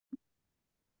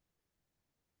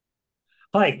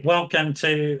Hi, welcome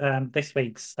to this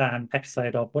week's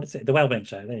episode of what is it? The Wellbeing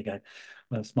Show. There you go.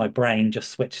 That's my brain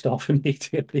just switched off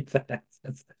immediately there.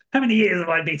 How many years have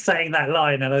I been saying that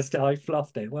line and I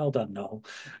fluffed it? Well done, Noel.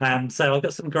 So I've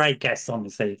got some great guests on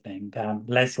this evening.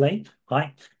 Leslie,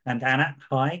 hi, and Anna,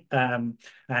 hi.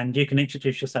 And you can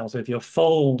introduce yourselves with your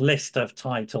full list of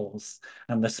titles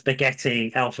and the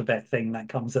spaghetti alphabet thing that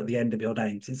comes at the end of your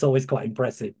names. It's always quite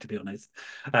impressive, to be honest,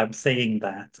 seeing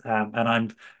that. And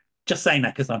I'm just saying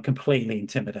that because I'm completely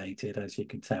intimidated, as you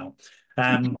can tell.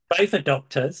 Both are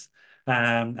doctors,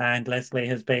 and Leslie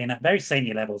has been at very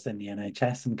senior levels in the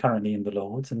NHS and currently in the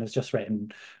Lords, and has just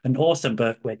written an awesome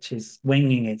book which is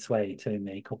winging its way to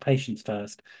me called Patients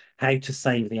First: How to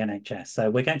Save the NHS. So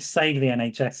we're going to save the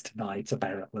NHS tonight,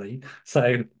 apparently.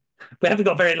 So we haven't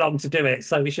got very long to do it,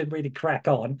 so we should really crack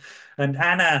on. And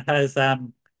Anna has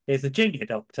is a junior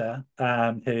doctor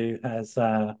who has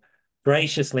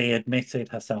graciously admitted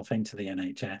herself into the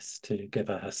NHS to give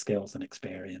her skills and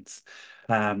experience,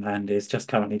 and is just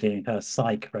currently doing her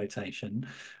psych rotation.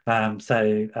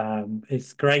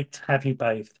 It's great to have you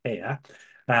both here.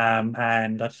 And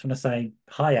I just want to say,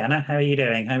 hi, Anna. How are you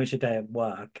doing? How was your day at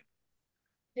work?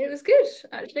 It was good,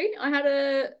 actually. I had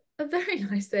a very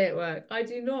nice day at work. I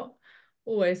do not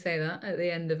always say that at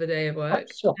the end of a day of I'm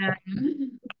work. sure.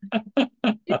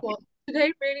 It was,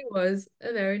 today really was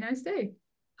a very nice day.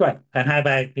 Great. And how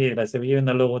about you, Leslie? Were you in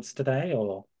the Lords today,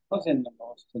 or Was in the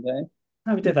North today,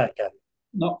 how did that go?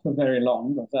 not for very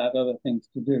long because I had other things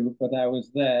to do, but I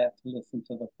was there to listen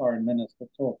to the foreign minister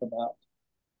talk about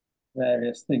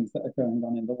various things that are going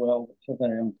on in the world, which are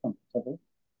very uncomfortable.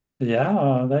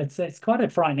 Yeah, it's quite a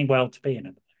frightening world to be in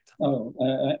at the moment.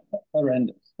 Oh,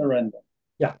 horrendous, horrendous.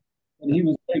 Yeah. But he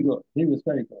was very good. He was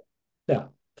very good. Yeah.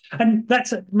 And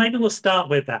that's maybe we'll start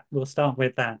with that. We'll start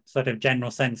with that sort of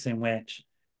general sense in which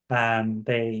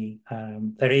there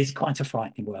is quite a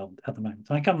frightening world at the moment.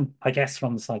 I guess,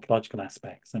 from the psychological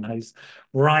aspects, and I was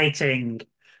writing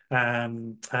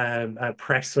a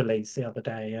press release the other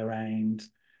day around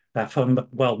for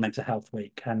World Mental Health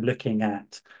Week and looking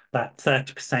at that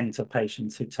 30% of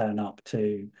patients who turn up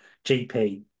to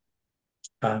GP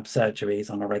surgeries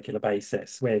on a regular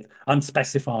basis with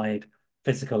unspecified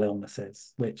physical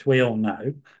illnesses, which we all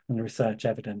know, and the research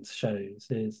evidence shows,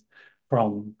 is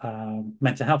from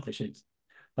mental health issues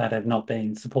that have not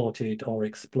been supported or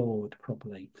explored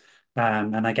properly.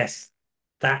 And I guess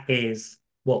that is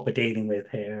what we're dealing with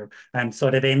here, and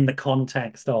sort of in the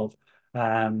context of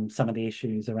some of the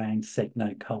issues around sick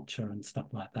note culture and stuff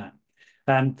like that.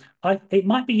 It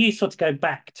might be useful to go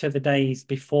back to the days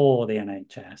before the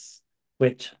NHS,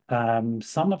 which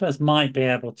some of us might be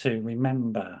able to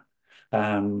remember.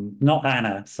 Not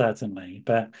Anna, certainly,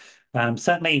 but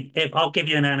certainly if I'll give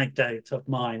you an anecdote of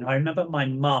mine. I remember my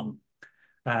mum,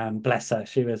 bless her,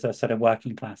 she was a sort of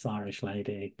working class Irish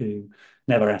lady who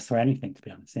never asked for anything, to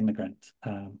be honest, immigrant,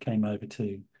 came over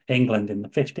to England in the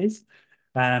 50s.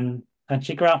 And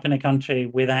she grew up in a country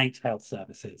without health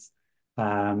services,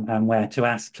 and where to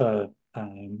ask for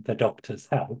the doctor's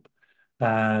help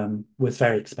was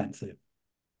very expensive,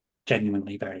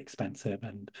 genuinely very expensive.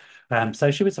 And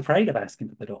so she was afraid of asking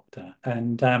for the doctor.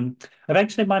 And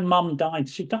eventually my mum died.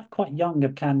 She died quite young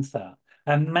of cancer.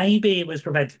 And maybe it was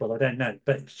preventable, I don't know.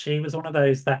 But she was one of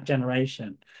those, that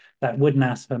generation, that wouldn't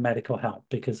ask for medical help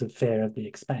because of fear of the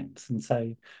expense. And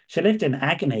so she lived in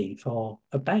agony for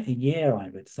about a year, I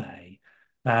would say.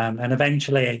 And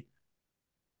eventually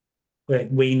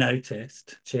we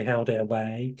noticed, she held it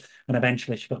away, and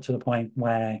eventually she got to the point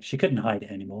where she couldn't hide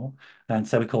it anymore. And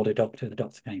so we called a doctor. The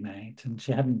doctor came out,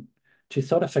 and she'd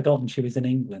sort of forgotten she was in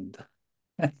England.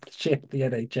 She had the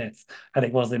NHS, and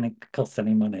it wasn't cost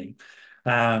any money.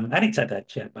 And it turned out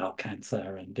she had bowel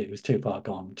cancer, and it was too far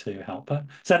gone to help her.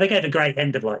 So they gave a great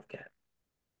end of life care.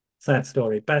 Sad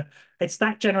story, but it's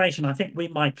that generation. I think we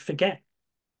might forget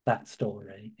that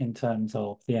story in terms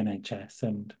of the NHS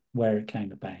and where it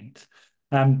came about.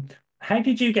 Um, how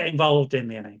did you get involved in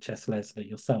the NHS, Leslie,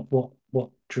 yourself? What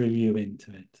drew you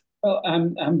into it? Well,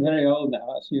 I'm very old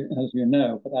now, as you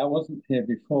know, but I wasn't here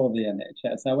before the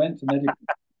NHS. I went to medical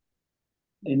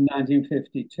in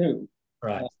 1952.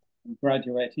 Right. Uh,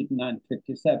 Graduated in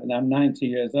 1957. I'm 90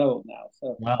 years old now,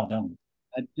 so Well done.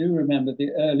 I do remember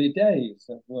the early days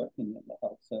of working in the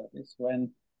health service when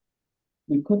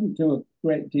we couldn't do a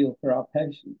great deal for our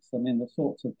patients. I mean, the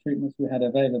sorts of treatments we had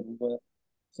available were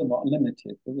somewhat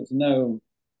limited. There was no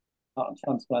heart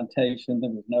transplantation, there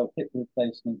was no hip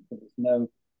replacement, there was no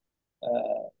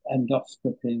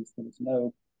endoscopies, there was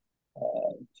no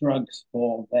drugs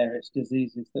for various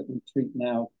diseases that we treat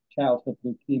now. Childhood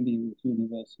leukemia was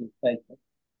universally fatal.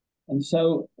 And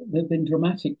so there have been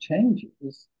dramatic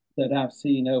changes that I've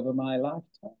seen over my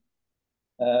lifetime.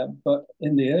 But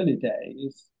in the early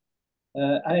days,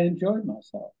 I enjoyed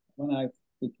myself. When I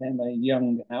became a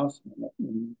young houseman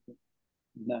in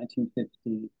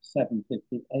 1957,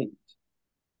 58,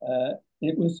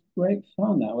 it was great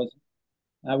fun.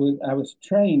 I was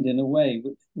trained in a way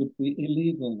which would be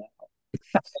illegal now.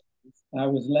 I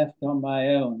was left on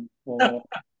my own for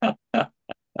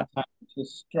to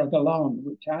struggle on,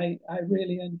 which I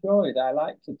really enjoyed. I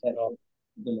like to take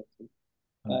responsibility,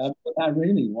 but I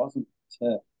really wasn't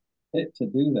fit to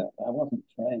do that. I wasn't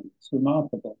trained. It's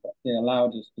remarkable that they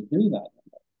allowed us to do that.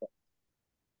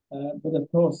 But of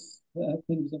course,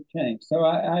 things have changed. So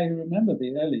I remember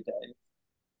the early days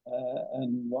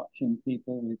and watching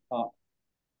people with heart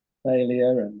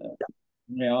failure and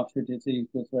coronary artery disease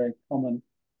was very common.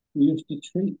 We used to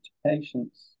treat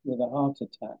patients with a heart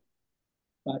attack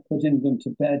by putting them to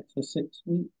bed for 6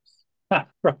 weeks. Right,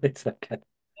 okay.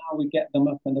 Now we get them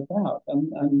up and about,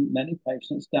 and many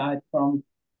patients died from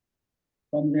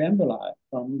reemboli,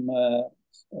 from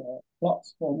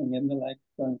clots forming in the legs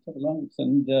going to the lungs,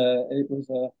 and it was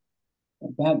a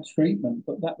bad treatment,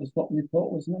 but that was what we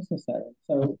thought was necessary.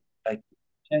 So it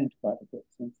changed quite a bit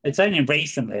since then. It's only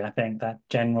recently, I think, that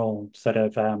general sort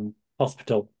of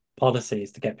hospital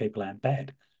policies to get people out of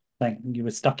bed. Like you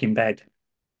were stuck in bed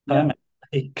permanently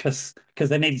because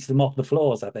they needed to mop the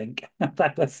floors, I think.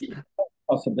 That was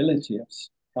possibility of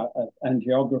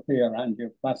angiography or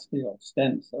angioplasty or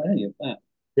stents or any of that.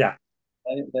 Yeah.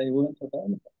 They weren't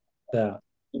available. Yeah.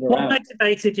 What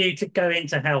motivated you to go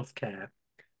into healthcare?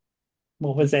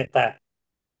 What was it that?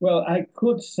 Well, I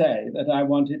could say that I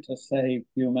wanted to save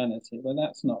humanity, but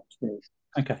that's not true.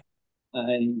 Okay.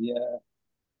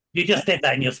 You just did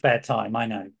that in your spare time. I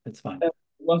know. It's fine. It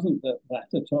wasn't that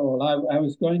at all. I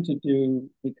was going to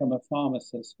become a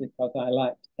pharmacist because I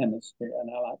liked chemistry and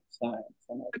I liked science.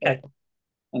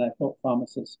 And I thought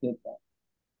pharmacists did that.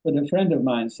 But a friend of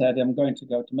mine said, I'm going to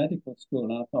go to medical school.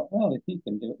 And I thought, well, if he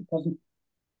can do it, because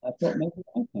I thought maybe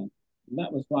I can. And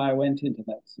that was why I went into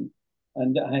medicine.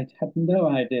 And I had no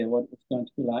idea what it was going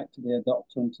to be like to be a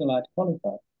doctor until I'd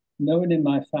qualified. No one in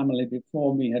my family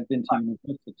before me had been to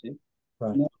university.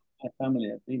 Right. No one in my family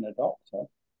had been a doctor.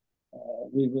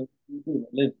 We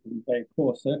lived in very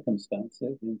poor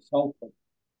circumstances in Salford,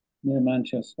 near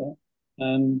Manchester.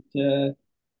 And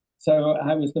so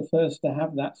I was the first to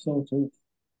have that sort of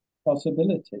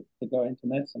possibility to go into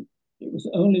medicine. It was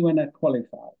only when I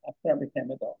qualified, after I became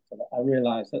a doctor, that I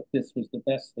realized that this was the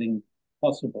best thing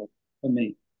possible for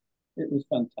me. It was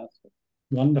fantastic.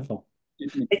 Wonderful.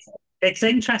 It's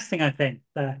interesting, I think,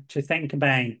 that to think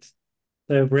about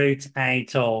the route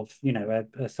out of,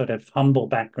 a sort of humble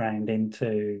background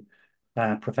into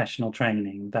professional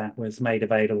training that was made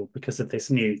available because of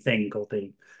this new thing called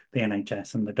the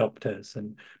NHS and the doctors.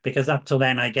 And because up till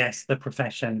then, I guess the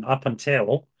profession, up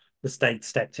until the state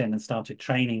stepped in and started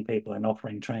training people and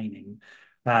offering training,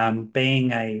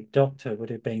 being a doctor would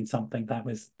have been something that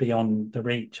was beyond the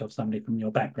reach of somebody from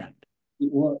your background.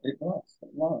 It was.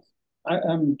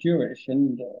 I'm Jewish,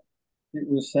 and it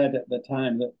was said at the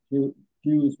time that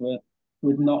Jews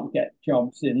would not get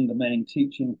jobs in the main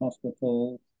teaching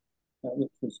hospitals,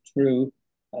 which was true.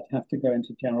 I'd have to go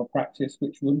into general practice,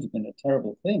 which wouldn't have been a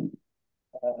terrible thing.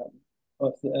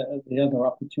 But the other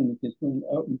opportunities weren't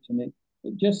open to me.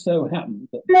 It just so happened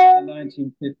that in the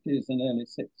 1950s and early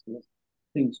 60s,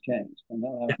 things changed, and that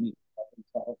allowed me to get into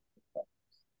health.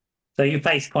 So you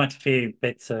faced quite a few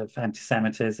bits of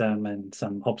anti-Semitism and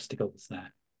some obstacles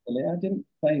there. I didn't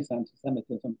face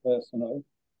anti-Semitism personally,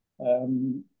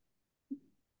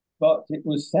 but it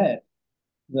was said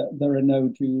that there are no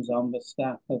Jews on the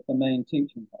staff of the main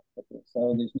teaching hospital,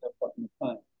 so there's no point in the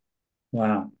fight.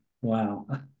 Wow.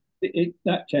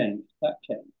 That changed.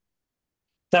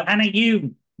 So Anna,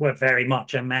 you were very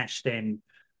much enmeshed in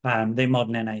the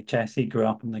modern NHS. You grew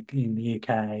up in the UK,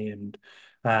 and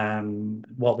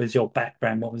what was your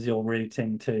background? What was your route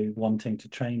into wanting to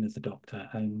train as a doctor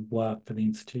and work for the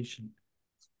institution?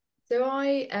 So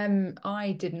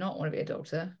I did not want to be a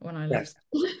doctor when I left.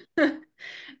 Yes.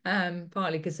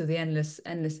 Partly because of the endless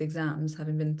exams,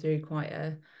 having been through quite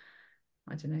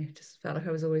I don't know, just felt like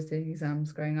I was always doing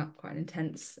exams growing up, quite an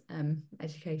intense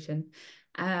education.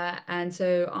 And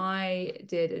so I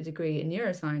did a degree in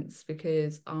neuroscience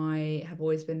because I have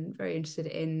always been very interested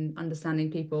in understanding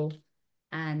people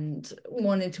and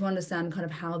wanted to understand kind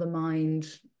of how the mind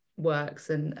works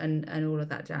and all of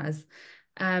that jazz.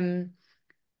 And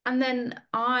then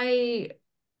I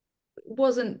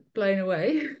wasn't blown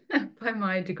away by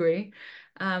my degree.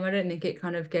 I don't think it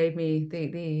kind of gave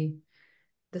me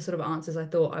the sort of answers I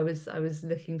thought I was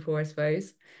looking for, I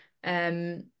suppose.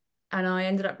 and I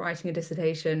ended up writing a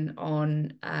dissertation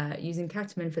on using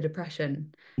ketamine for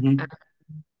depression. Mhm.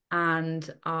 And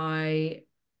I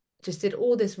just did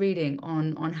all this reading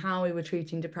on how we were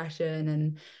treating depression,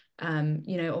 and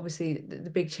you know, obviously the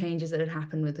big changes that had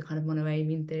happened with the kind of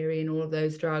monoamine theory and all of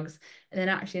those drugs, and then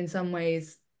actually in some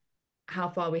ways how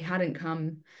far we hadn't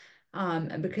come.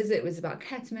 And because it was about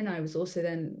ketamine, I was also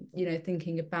then, you know,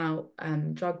 thinking about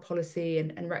drug policy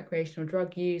and recreational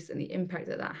drug use and the impact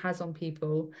that that has on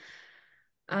people.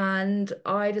 And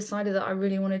I decided that I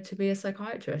really wanted to be a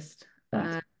psychiatrist,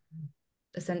 Right.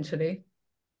 essentially.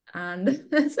 And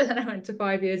so then I went to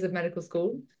 5 years of medical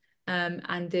school,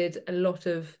 and did a lot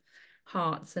of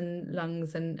hearts and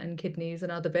lungs and kidneys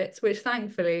and other bits, which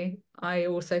thankfully I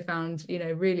also found, you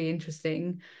know, really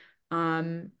interesting.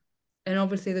 Um, and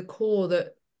obviously the core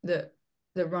that that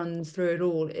runs through it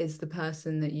all is the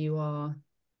person that you are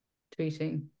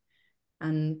treating.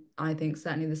 And I think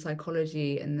certainly the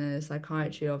psychology and the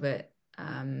psychiatry of it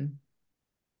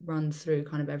runs through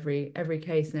kind of every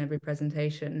case and every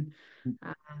presentation,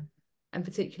 uh, and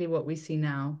particularly what we see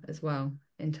now as well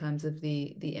in terms of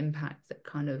the impact that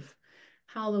kind of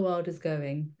how the world is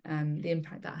going, the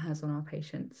impact that has on our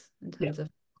patients in Yeah. terms of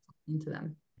into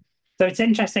them. So it's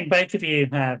interesting, both of you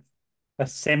have a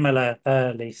similar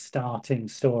early starting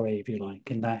story, if you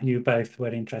like, in that you both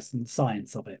were interested in the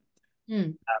science of it,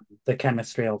 Mm. the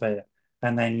chemistry of it,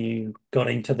 and then you got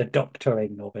into the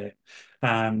doctoring of it.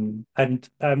 And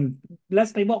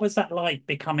Leslie, what was that like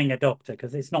becoming a doctor?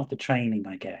 Because it's not the training,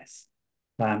 I guess.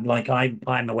 Like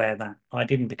I'm aware that I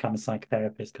didn't become a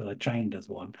psychotherapist because I trained as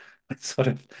one. It sort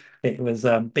of it was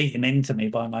beaten into me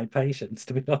by my patients,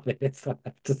 to be honest, I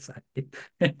have to say,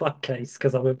 in my case,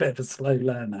 because I'm a bit of a slow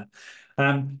learner.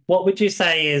 What would you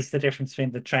say is the difference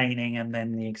between the training and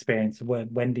then the experience?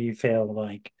 When do you feel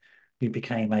like you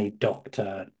became a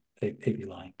doctor, if you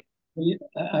like? Well,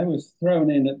 I was thrown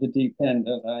in at the deep end,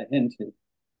 as I hinted,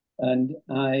 and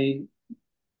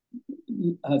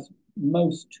as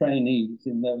most trainees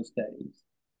in those days,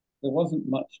 there wasn't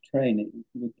much training.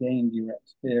 You gained your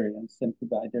experience simply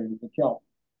by doing the job.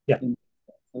 Yeah.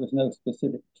 There was no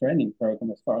specific training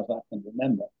program as far as I can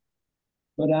remember.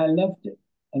 But I loved it.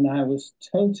 And I was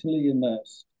totally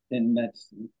immersed in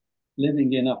medicine,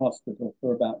 living in a hospital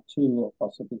for about 2 or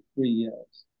possibly 3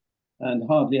 years, and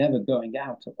hardly ever going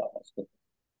out of the hospital.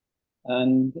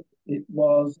 And it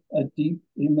was a deep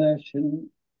immersion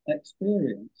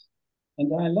experience.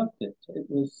 And I loved it. It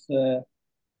was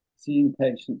seeing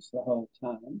patients the whole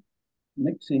time,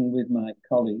 mixing with my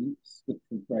colleagues, which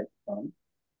was great fun,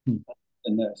 Hmm.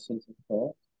 the nurses, of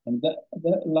course. And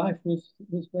that life was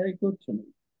very good to me.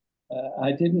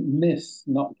 I didn't miss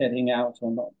not getting out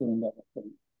or not doing other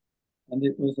things. And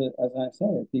it was, as I say,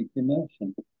 a deep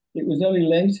immersion. It was only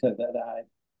later that I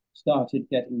started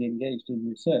getting engaged in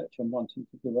research and wanting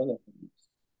to do other things,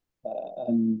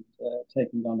 and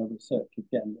taking on a research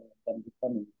agenda and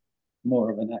becoming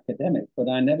more of an academic. But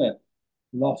I never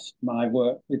lost my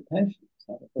work with patients.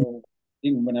 I was all,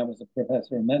 even when I was a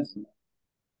professor of medicine,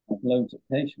 I had loads of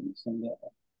patients and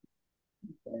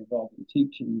were involved in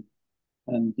teaching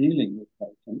and dealing with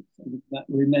patients. And that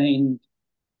remained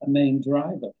a main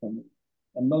driver for me.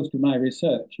 And most of my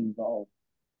research involved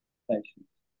patients.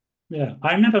 Yeah,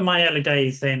 I remember my early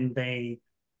days in the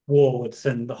wards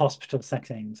and the hospital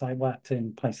settings. I worked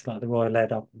in places like the Royal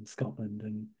Ed up in Scotland,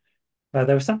 and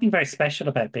there was something very special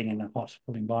about being in a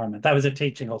hospital environment. That was a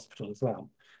teaching hospital as well,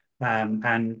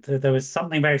 and there was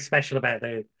something very special about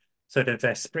the sort of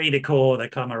esprit de corps, the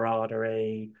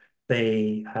camaraderie,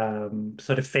 the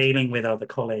sort of feeling with other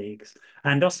colleagues,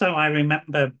 and also I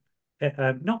remember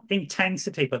not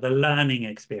intensity, but the learning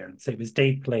experience. It was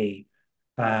deeply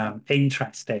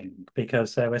interesting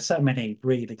because there were so many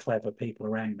really clever people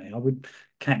around me. I would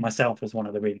count myself as one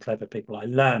of the really clever people. I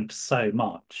learned so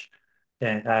much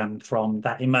from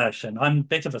that immersion. I'm a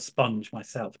bit of a sponge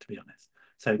myself, to be honest.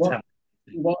 So What, tell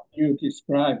me. what you're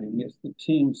describing is the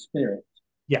team spirit.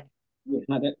 Yeah, We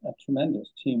had a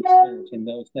tremendous team spirit in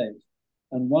those days.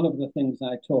 And one of the things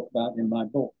I talk about in my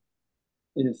book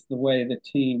is the way the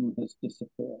team has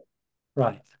disappeared.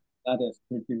 right. That has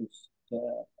produced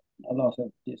a lot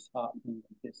of disheartening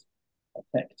and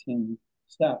disaffecting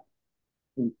staff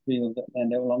who feel that they're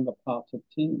no longer part of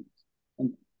teams.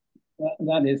 And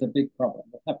that is a big problem.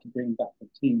 We have to bring back the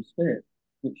team spirit,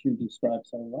 which you describe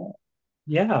so well.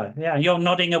 Yeah, yeah. You're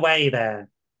nodding away there,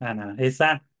 Anna. Does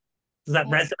that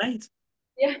resonate?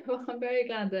 Yeah, well, I'm very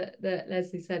glad that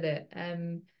Leslie said it,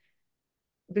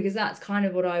 because that's kind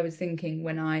of what I was thinking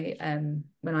when I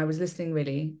was listening,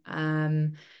 really.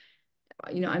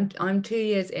 I'm 2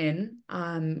 years in.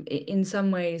 In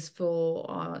some ways,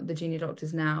 for the junior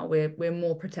doctors now, we're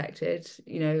more protected.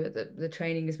 The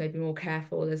training is maybe more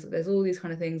careful. There's all these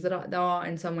kind of things that are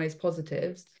in some ways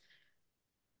positives,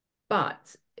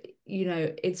 but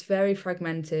it's very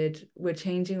fragmented. We're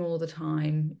changing all the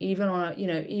time. Even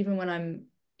when I'm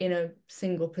in a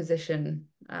single position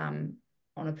on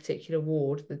a particular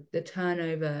ward, the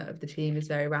turnover of the team is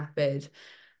very rapid.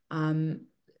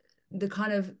 The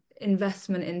kind of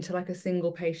investment into like a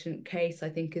single patient case, I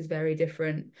think, is very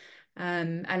different.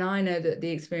 And I know that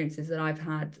the experiences that I've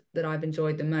had that I've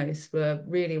enjoyed the most were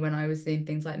really when I was doing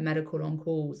things like medical on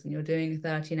calls, and you're doing a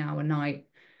 13-hour night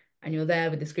and you're there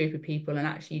with this group of people, and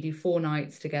actually you do 4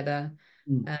 nights together.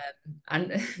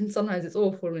 And sometimes it's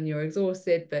awful and you're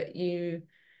exhausted, but you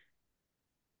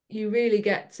really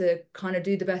get to kind of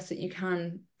do the best that you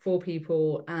can for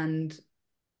people and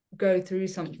go through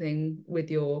something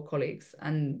with your colleagues.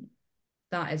 And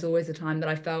that is always a time that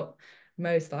I felt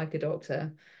most like a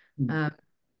doctor,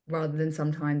 rather than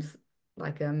sometimes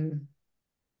like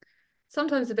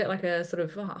sometimes a bit like a sort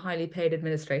of highly paid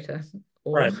administrator,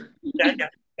 or Right. Yeah.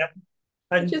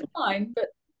 which is fine, but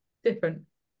different.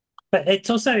 But it's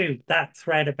also that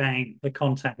thread about the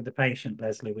contact with the patient,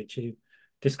 Leslie, which you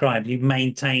described. You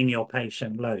maintain your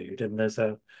patient load, and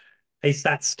is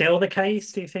that still the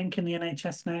case, do you think, in the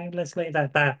NHS now, Leslie?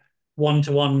 That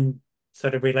one-to-one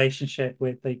sort of relationship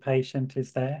with the patient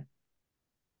is there?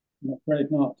 I'm afraid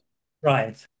not.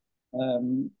 Right.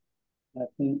 I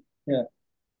think there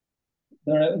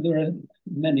are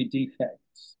many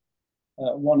defects.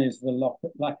 One is the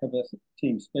lack of a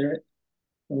team spirit,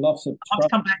 the loss of I'll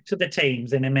trust. come back to the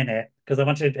teams in a minute because I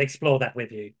want to explore that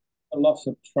with you. A loss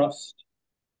of trust.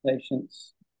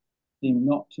 Patients seem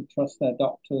not to trust their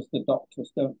doctors. The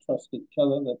doctors don't trust each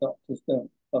other. The doctors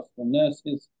don't trust the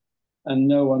nurses, and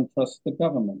no one trusts the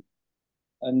government.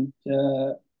 And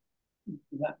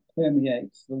that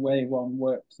permeates the way one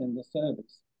works in the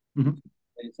service.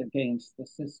 It's against the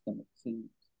system, it seems.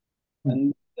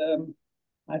 And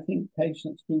I think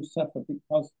patients do suffer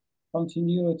because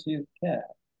continuity of care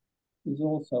is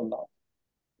also lost.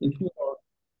 If you're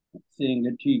seeing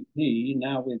a GP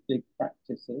now with big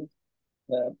practices,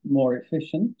 they're more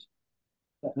efficient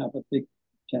to have a big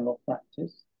general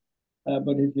practice.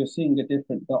 But if you're seeing a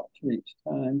different doctor each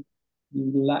time,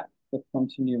 you lack the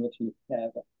continuity of care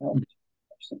that helps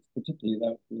patients, particularly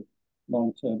those with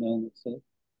long-term illnesses.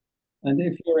 And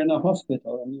if you're in a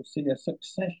hospital and you see a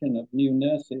succession of new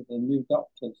nurses and new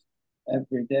doctors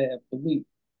every day of the week,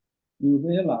 you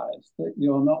realize that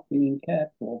you're not being cared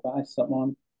for by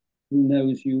someone who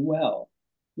knows you well.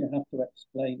 You have to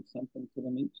explain something to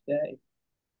them each day.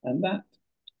 And that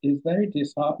is very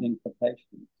disheartening for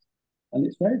patients. And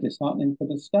it's very disheartening for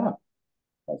the staff.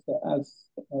 As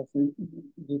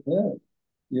you've heard,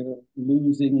 you're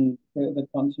losing the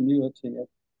continuity of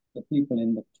the people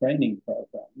in the training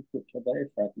programs, which are very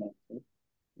fragmented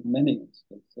in many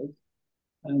instances.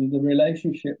 And the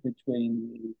relationship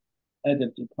between the head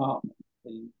of department,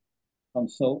 the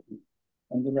consultant,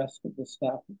 and the rest of the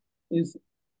staff is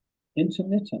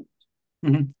intermittent.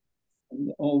 And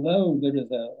although there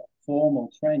is a formal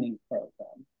training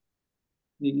program,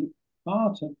 the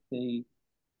part of the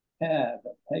care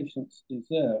that patients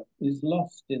deserve is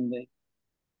lost in the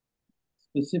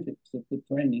specifics of the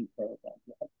training program.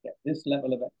 You have to get this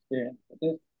level of experience for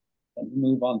this, and you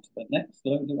move on to the next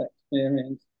load of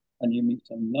experience, and you meet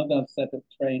another set of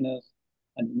trainers,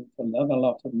 and you meet another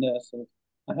lot of nurses.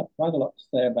 I have quite a lot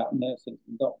to say about nurses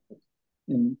and doctors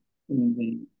in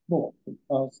the book,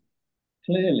 because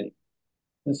clearly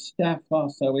the staff are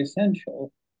so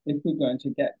essential if we're going to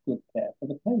get good care for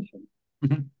the patient.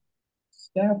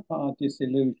 Staff are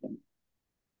disillusioned,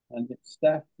 and if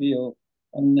staff feel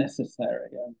unnecessary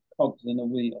and cogs in a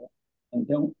wheel and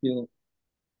don't feel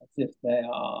as if they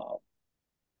are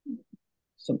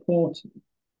supported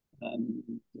and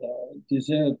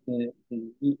deserve the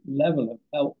level of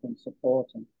help and support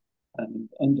and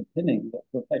underpinning that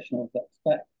professionals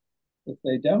expect, if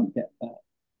they don't get that,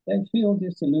 they feel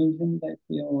disillusioned. They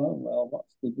feel, oh, well,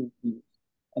 what's the good use?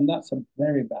 And that's a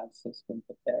very bad system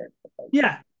for caring for patients.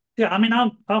 Yeah. I mean,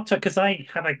 I'll talk because I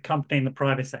have a company in the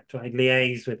private sector. I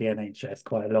liaise with the NHS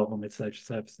quite a lot on with social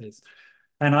services.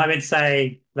 And I would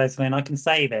say, Leslie, and I can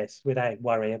say this without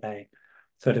worry about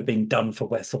sort of being done for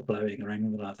whistleblowing or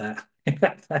anything like that.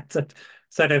 That's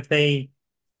sort of the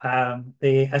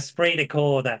esprit de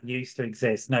corps that used to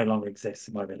exist no longer exists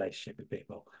in my relationship with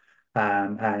people.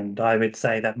 And I would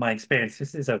say that my experience,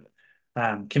 this is of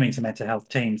community mental health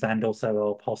teams and also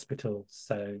of hospitals,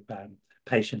 so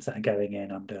patients that are going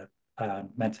in under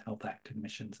Mental Health Act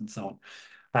admissions and so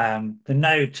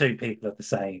No two people are the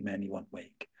same any one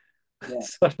week. Yeah.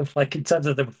 Sort of like in terms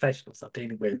of the professionals I'm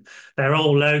dealing with, they're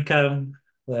all locum,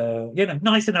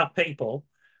 nice enough people.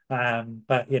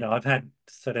 But I've had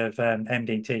sort of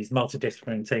MDTs,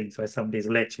 multidisciplinary teams, where somebody's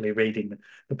literally reading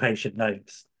the patient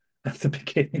notes at the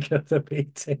beginning of the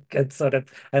meeting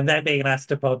and they're being asked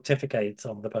to pontificate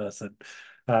on the person.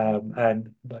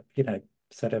 But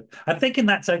sort of I'm thinking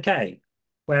that's okay.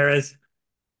 Whereas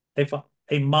if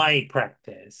in my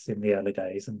practice in the early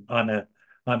days, and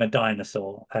I'm a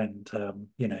dinosaur, and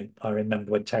I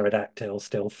remember when pterodactyls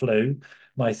still flew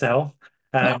myself.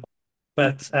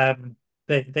 But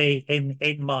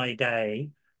in my day,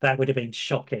 that would have been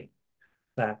shocking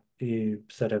that you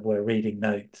sort of were reading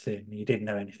notes and you didn't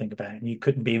know anything about it, and you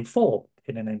couldn't be informed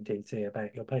in an NDT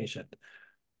about your patient.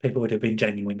 People would have been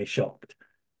genuinely shocked,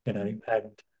 and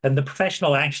the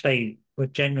professional actually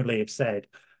would generally have said,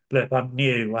 look, I'm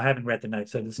new, I haven't read the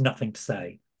notes, so there's nothing to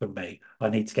say from me. I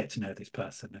need to get to know this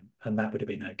person, and that would have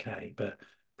been okay. But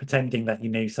pretending that you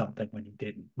knew something when you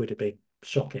didn't would have been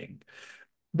shocking.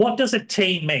 What does a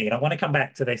team mean? I want to come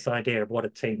back to this idea of what a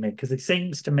team means, because it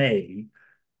seems to me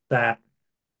that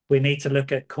we need to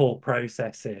look at core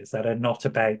processes that are not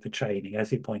about the training,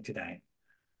 as you pointed out.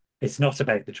 It's not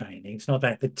about the training. It's not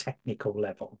about the technical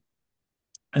level.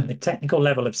 And the technical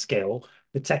level of skill,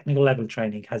 the technical level of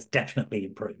training has definitely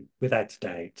improved, without a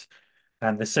doubt.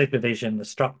 And the supervision, the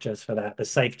structures for that, the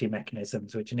safety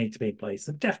mechanisms which need to be in place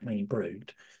have definitely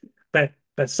improved. But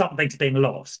something's been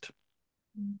lost.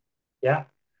 Yeah.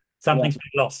 Something's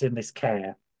been lost in this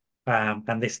care,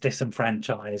 and this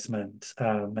disenfranchisement,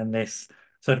 and this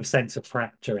sort of sense of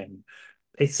fracturing.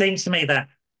 It seems to me that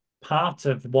part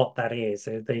of what that is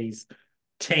are these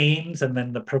teams, and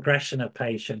then the progression of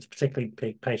patients,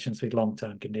 particularly patients with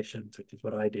long-term conditions, which is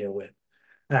what I deal with,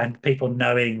 and people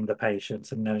knowing the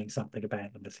patients and knowing something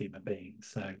about them as human beings.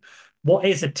 So what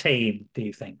is a team, do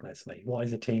you think, Leslie? What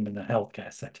is a team in the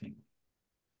healthcare setting?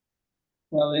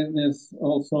 Well, there's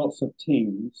all sorts of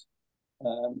teams.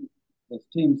 There's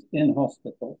teams in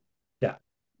hospital. Yeah.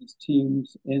 There's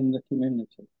teams in the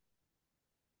community,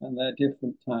 and they're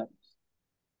different types.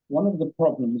 One of the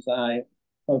problems I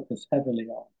focus heavily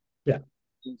on, yeah,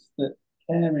 is that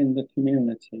care in the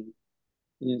community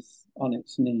is on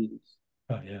its knees.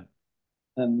 Oh, yeah.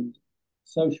 And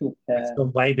social care. It's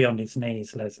gone way beyond its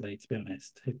knees, Leslie, to be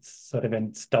honest. It's sort of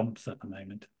in stumps at the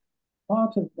moment.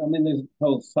 There's a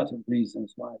whole set of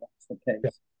reasons why that's the case. Yeah.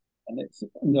 And it's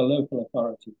under local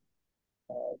authority.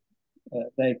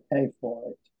 They pay for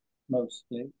it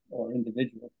mostly, or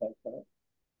individuals pay for it.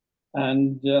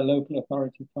 And local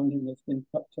authority funding has been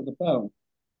cut to the bone.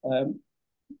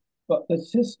 But the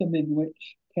system in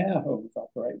which care homes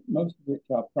operate, most of which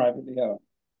are privately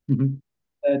owned,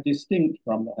 they're distinct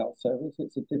from the health service.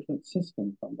 It's a different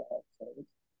system from the health service.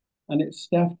 And it's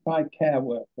staffed by care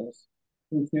workers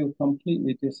who feel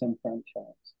completely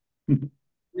disenfranchised. The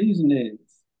reason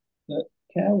is that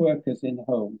care workers in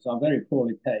homes are very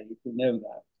poorly paid. We know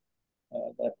that.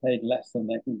 They're paid less than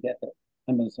they can get at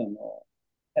Amazon or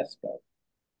Tesco.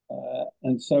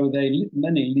 And so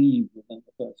many leave within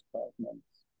the first 12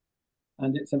 months.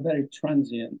 And it's a very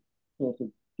transient sort of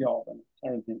job and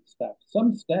transient staff.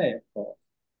 Some stay, of course,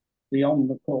 beyond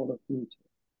the call of duty.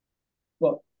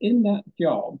 But in that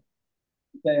job,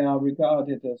 they are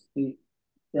regarded as the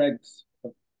dregs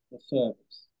of the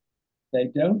service. They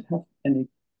don't have any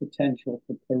potential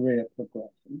for career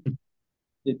progression.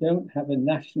 They don't have a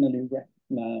nationally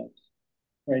recognized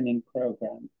training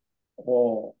program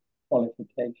or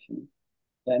qualification.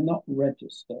 They're not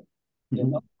registered. They're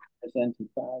not represented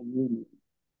by a union.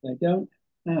 They don't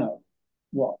have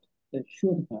what they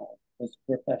should have as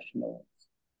professionals.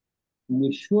 And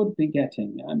we should be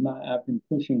getting, I've been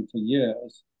pushing for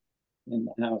years in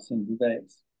the House in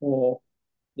debates for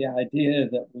the idea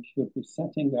that we should be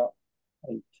setting up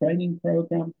a training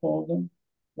program for them,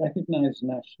 recognized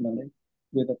nationally,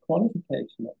 with a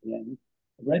qualification at the end,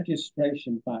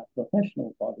 registration by a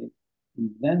professional body,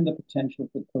 and then the potential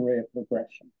for career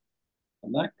progression.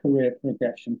 And that career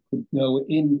progression could go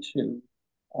into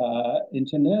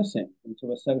nursing,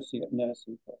 into associate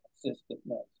nursing or assistant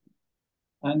nursing.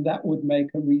 And that would make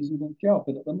a reasonable job.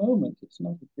 But at the moment, it's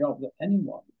not a job that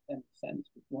anyone, in any sense,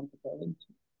 would want to go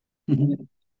into.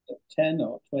 10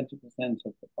 or 20%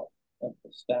 of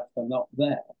the staff are not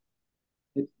there.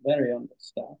 It's very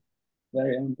understaffed,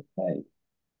 very underpaid.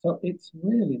 So it's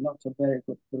really not a very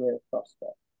good career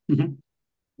prospect.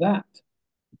 That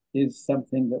is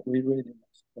something that we really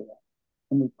must correct.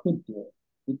 And we could do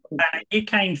it. You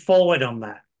came forward on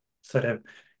that, sort of,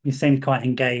 you seemed quite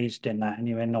engaged in that and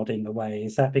you were nodding away.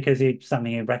 Is that because it's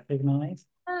something you recognise?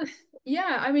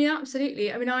 Yeah, I mean,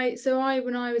 absolutely. I mean,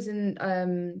 when I was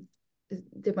in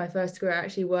did my first degree, I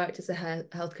actually worked as a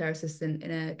healthcare assistant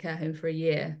in a care home for a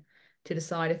year to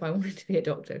decide if I wanted to be a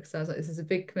doctor, because I was like, this is a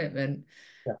big commitment.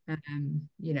 Yeah.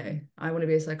 You know, I want to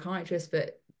be a psychiatrist,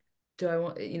 but do I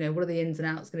want, you know, what are the ins and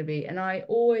outs going to be? And I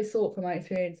always thought from my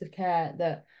experience of care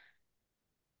that,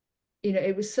 you know,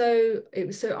 it was so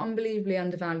unbelievably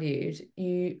undervalued.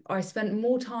 I spent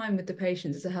more time with the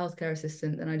patients as a healthcare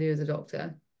assistant than I do as a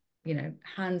doctor, you know,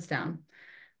 hands down.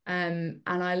 And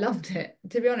I loved it.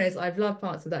 To be honest, I've loved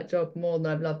parts of that job more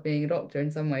than I've loved being a doctor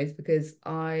in some ways, because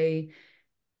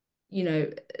you know,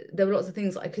 there were lots of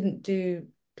things that I couldn't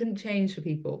change for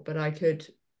people, but I could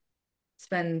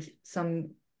spend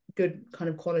some good kind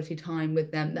of quality time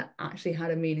with them that actually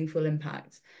had a meaningful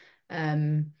impact.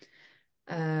 Um,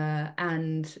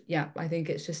 and yeah, I think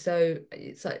it's just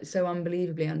it's like so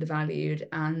unbelievably undervalued.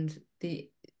 And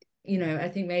you know, I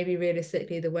think maybe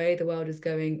realistically, the way the world is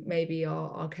going, maybe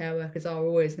our care workers are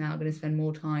always now going to spend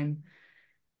more time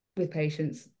with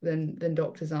patients than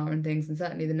doctors are and things. And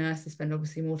certainly the nurses spend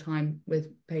obviously more time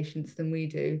with patients than we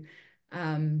do.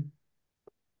 And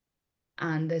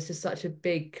there's just such a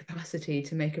big capacity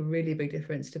to make a really big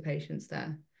difference to patients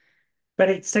there. But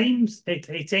it seems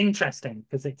it's interesting,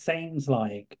 because it seems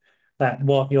like that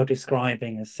what you're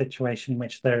describing is a situation in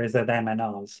which there is a them and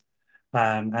us,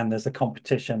 and there's a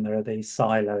competition. There are these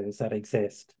silos that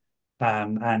exist,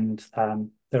 and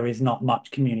there is not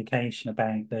much communication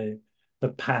about the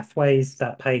pathways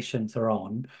that patients are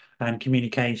on, and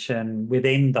communication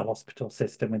within the hospital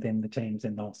system, within the teams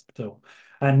in the hospital,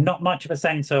 and not much of a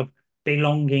sense of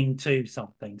belonging to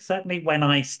something. Certainly, when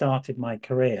I started my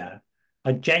career,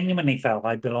 I genuinely felt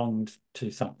I belonged to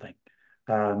something.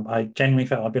 I genuinely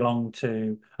felt I belonged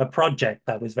to a project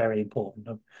that was very important,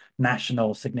 of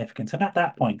national significance. And at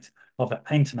that point of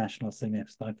international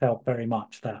significance, I felt very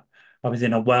much that I was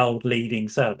in a world-leading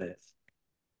service.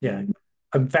 Yeah,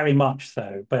 very much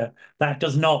so. But that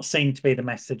does not seem to be the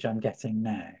message I'm getting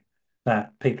now,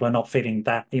 that people are not feeling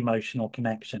that emotional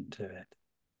connection to it.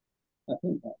 I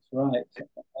think that's right.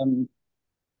 Um,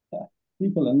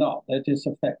 People are not, they're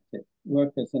disaffected.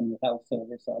 Workers in the health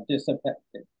service are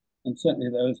disaffected, and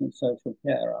certainly those in social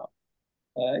care are.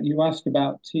 You asked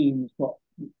about teams,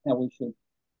 how we should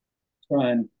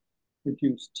try and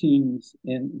produce teams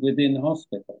within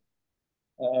hospital.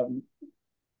 Um,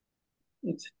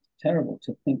 it's terrible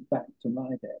to think back to my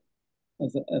day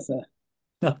as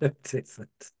No, it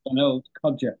isn't. an old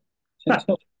codger to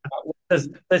talk about.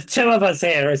 There's two of us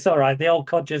here. It's all right. The old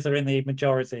codgers are in the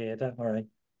majority here. Don't worry.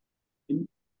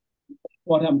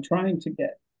 What I'm trying to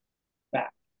get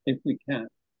back, if we can,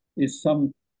 is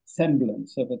some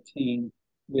semblance of a team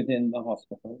within the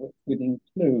hospital, which would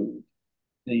include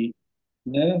the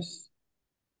nurse,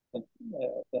 the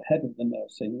head of the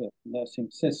nursing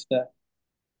sister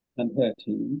and her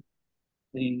team,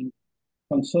 the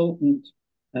consultant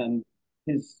and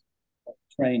his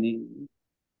trainee,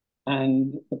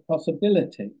 and the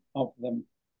possibility of them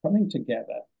coming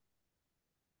together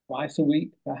twice a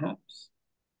week, perhaps,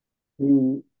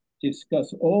 to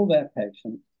discuss all their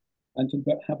patients and to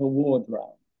have a ward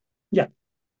round. Yeah. It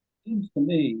seems to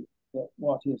me that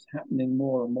what is happening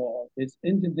more and more is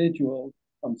individual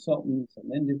consultants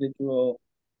and individual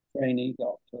trainee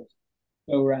doctors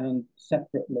go around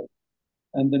separately,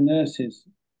 and the nurses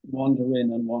wander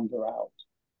in and wander out.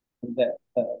 And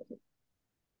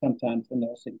sometimes the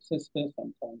nursing sister,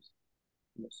 sometimes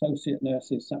the associate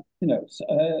nurses,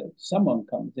 someone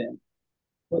comes in.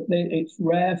 But it's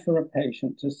rare for a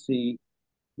patient to see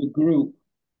the group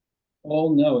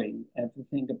all knowing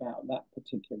everything about that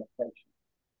particular patient.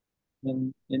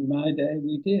 And in my day,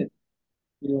 we did.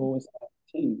 We always had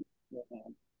a team. We had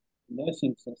a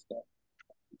nursing sister,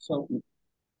 consultant,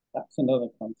 that's another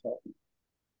consultant,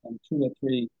 and two or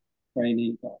three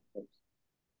trainee doctors,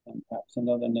 and perhaps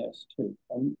another nurse too.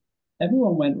 And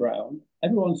everyone went round,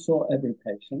 everyone saw every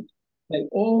patient. They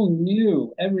all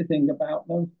knew everything about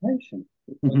those patients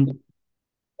because Mhm.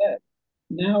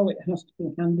 now it has to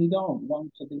be handed on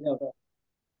one to the other.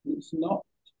 It's not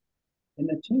in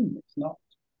a team, it's not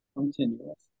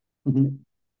continuous. Mhm.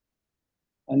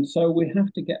 And so we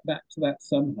have to get back to that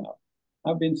somehow.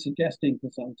 I've been suggesting for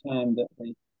some time that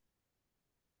the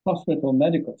hospital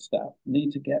medical staff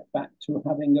need to get back to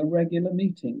having a regular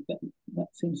meeting.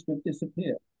 That seems to have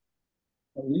disappeared.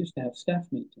 We used to have staff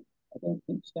meetings. I don't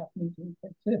think staff meetings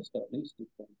exist, or at least if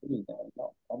they do, they're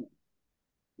not common.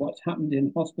 What's happened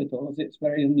in hospitals, it's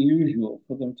very unusual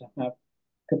for them to have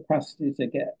capacity to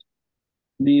get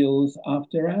meals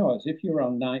after hours. If you're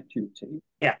on night duty,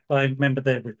 Yeah, I remember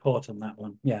the report on that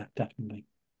one. Yeah, definitely.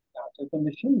 out of the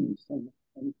machines and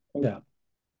Yeah.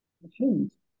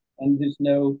 machines, and there's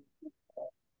no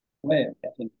way of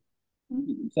getting.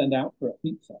 You can send out for a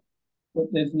pizza, but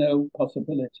there's no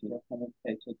possibility of having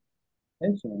catering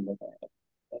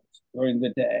during the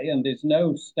day, and there's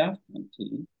no staff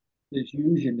canteen. There's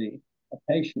usually a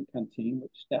patient canteen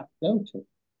which staff go to.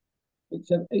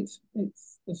 It's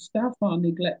the staff are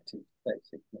neglected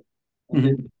basically, and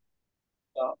they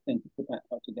start thinking about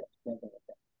how to get together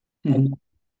again. Mm-hmm.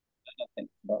 I think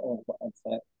about all what I've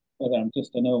said, whether I'm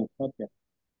just an old project.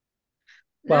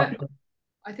 Well, No,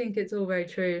 I think it's all very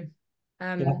true.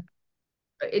 yeah,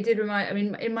 It did remind, I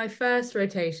mean, in my first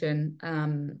rotation,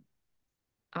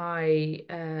 I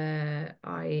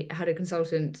had a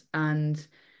consultant, and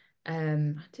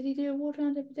did he do a ward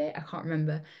round every day? I can't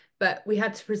remember, but we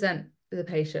had to present the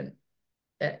patient.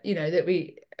 You know, that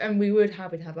we'd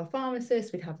have our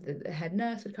pharmacist, we'd have the head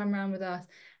nurse would come around with us,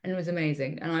 and it was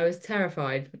amazing. And I was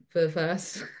terrified for the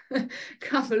first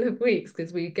couple of weeks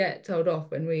because we get told off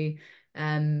when we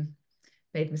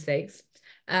made mistakes.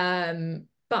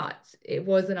 But it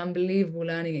was an unbelievable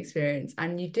learning experience,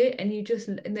 and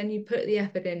then you put the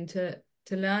effort in to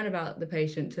learn about the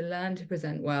patient, to learn to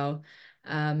present well,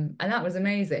 and that was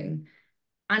amazing.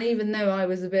 And even though I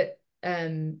was a bit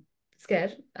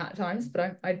scared at times,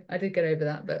 but I did get over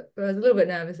that, but I was a little bit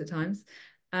nervous at times.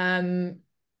 I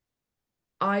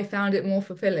found it more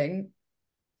fulfilling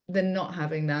than not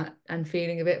having that and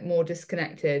feeling a bit more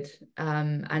disconnected,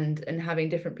 and having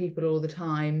different people all the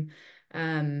time,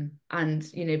 and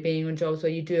you know, being on jobs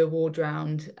where you do a ward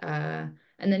round, and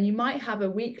then you might have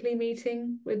a weekly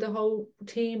meeting with the whole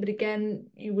team, but again,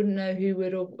 you wouldn't know who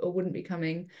would or wouldn't be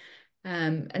coming,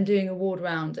 and doing a ward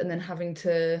round and then having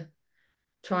to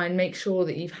try and make sure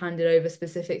that you've handed over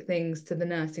specific things to the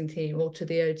nursing team or to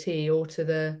the OT or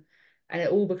and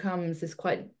it all becomes this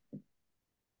quite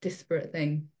disparate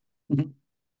thing. mm-hmm.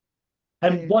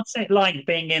 And I what's it like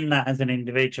being in that as an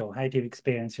individual? How do you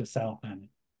experience yourself, Annie?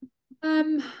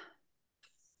 um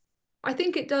I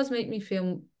think it does make me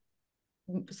feel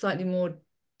slightly more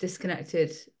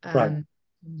disconnected Right.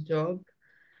 from the job.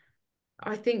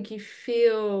 I think you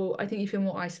feel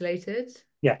more isolated.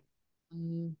 Yeah.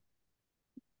 Um,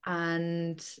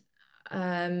 and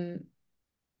um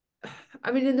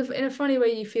I mean, in a funny way,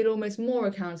 you feel almost more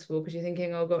accountable because you're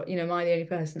thinking, oh God, you know, am I the only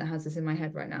person that has this in my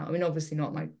head right now? I mean, obviously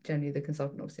not. My generally the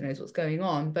consultant obviously knows what's going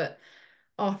on, but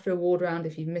after a ward round,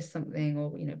 if you've missed something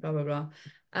or you know, blah blah blah.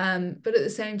 But at the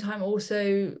same time,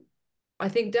 also, I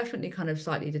think definitely kind of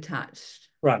slightly detached.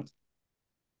 Right.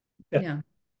 Yeah. Yeah.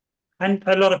 And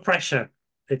a lot of pressure,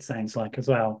 it sounds like, as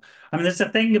well. I mean, there's a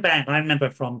thing about, I remember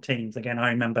from teams, again, I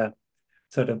remember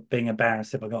sort of being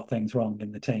embarrassed if I got things wrong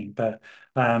in the team, but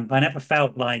I never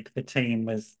felt like the team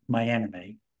was my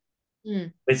enemy.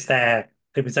 Mm.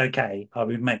 It was okay. I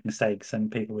would make mistakes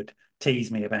and people would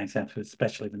tease me about it,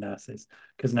 especially the nurses,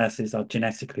 because nurses are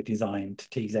genetically designed to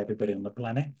tease everybody on the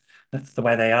planet. That's the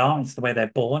way they are. It's the way they're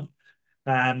born.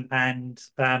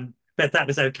 But that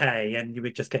was okay, and you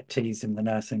would just get teased in the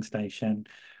nursing station,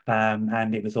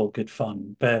 and it was all good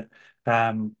fun. But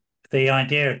the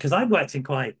idea, because I worked in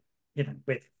quite, you know,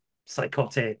 with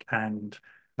psychotic and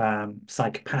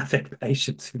psychopathic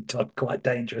patients who've done quite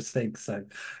dangerous things. So,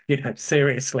 you know,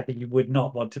 seriously, you would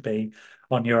not want to be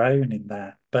on your own in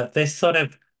that. But this sort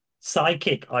of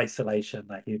psychic isolation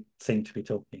that you seem to be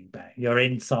talking about, you're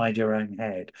inside your own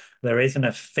head. There isn't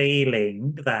a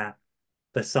feeling that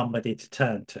there's somebody to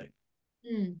turn to,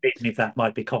 Mm. even if that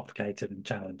might be complicated and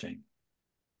challenging.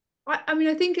 I mean,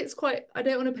 I think it's quite, I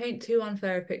don't want to paint too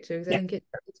unfair a picture because I Yeah, think it's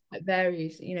quite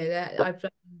varied. You know, that I've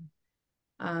done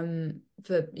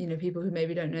for you know people who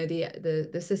maybe don't know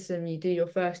the system, you do your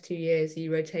first 2 years,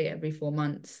 you rotate every 4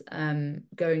 months,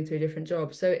 going through different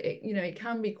jobs, so it you know it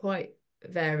can be quite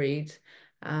varied,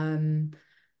 but I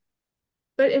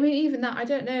mean even that I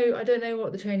don't know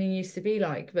what the training used to be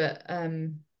like, but I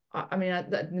mean all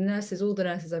the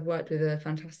nurses I've worked with are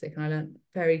fantastic, and I learned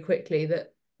very quickly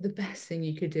that the best thing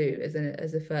you could do as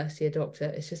a first year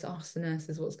doctor is just ask the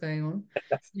nurses what's going on.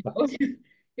 that's You know,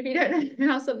 if you don't know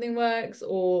how something works,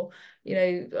 or you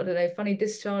know, I don't know, funny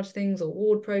discharge things or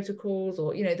ward protocols,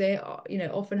 or you know, they are, you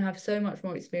know, often have so much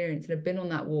more experience and have been on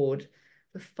that ward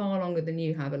for far longer than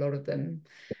you have, a lot of them.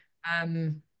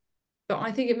 But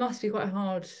I think it must be quite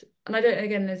hard. And I don't,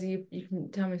 again, as you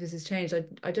can tell me if this has changed.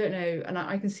 I don't know. And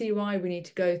I can see why we need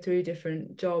to go through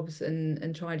different jobs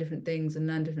and try different things and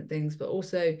learn different things, but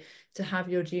also to have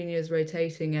your juniors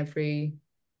rotating every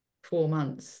 4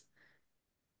 months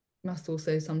must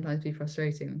also sometimes be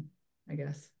frustrating, I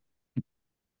guess.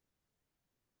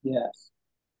 Yes,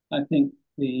 I think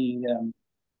the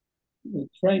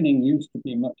training used to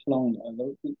be much longer.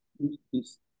 It used to be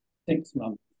 6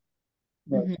 months,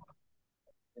 but Mhm.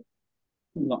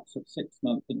 lots of 6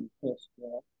 months in the first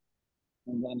year,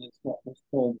 and then it's what was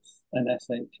called an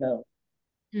SHO.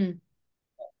 Mm.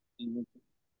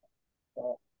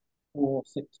 For 4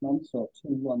 6 months or 2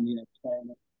 1 year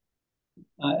training.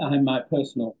 My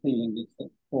personal feeling is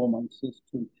that 4 months is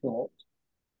too short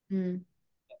to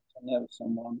know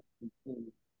someone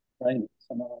to train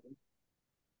somebody.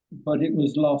 But it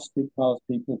was lost because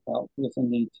people felt there was a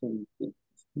need to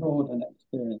explore an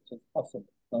experience as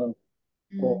possible. So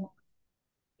for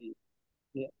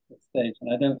the stage,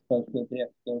 and I don't suppose we'll be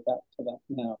able to go back to that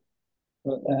now.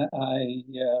 But I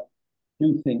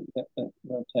do think that the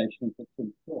rotations are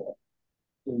too short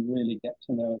to really get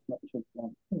to know as much as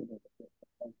one could.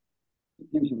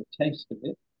 It gives you a taste of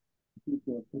it. It gives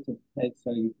you a bit of a taste,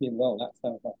 so you feel, well, that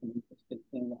sounds like an interesting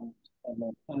thing. I want to spend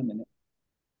more time in it.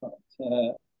 But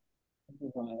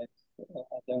otherwise,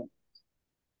 I don't.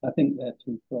 I think they're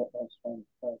too short, those training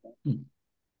programs.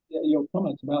 Yeah, your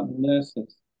comment about the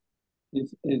nurses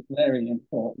is very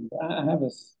important. I have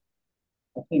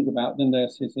a thing about the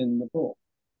nurses in the book,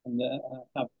 and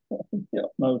I have the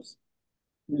utmost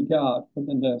regard for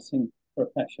the nursing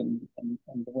profession and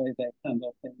the way they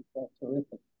handle things. They're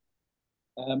terrific.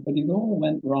 But it all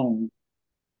went wrong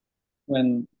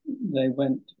when they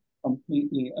went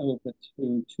completely over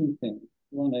to two things.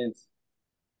 One is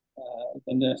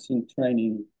the nursing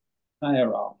training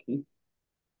hierarchy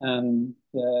and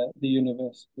the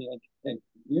university education.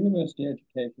 University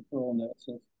education for all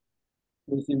nurses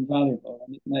was invaluable,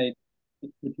 and it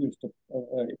produced a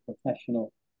very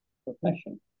professional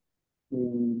profession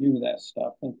who knew their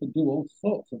stuff and could do all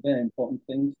sorts of very important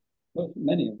things, but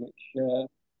many of which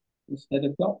instead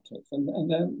of doctors, and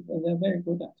they're very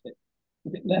good at it.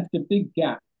 But it left a big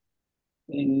gap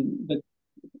in the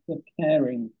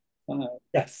caring side.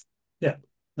 Yes. Yeah.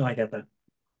 No, I get that.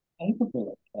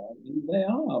 Capable of caring, they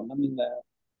are. I mean, they're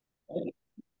very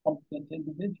competent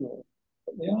individuals,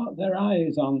 but their eye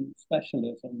is on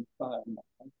specialism,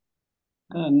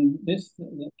 and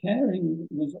the caring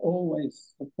was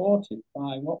always supported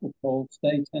by what were called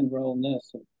state enrolled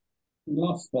nurses. We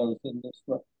lost those in this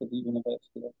rush for the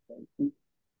university education,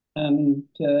 and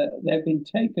they've been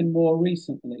taken more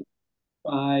recently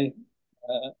by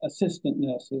assistant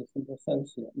nurses and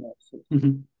associate nurses.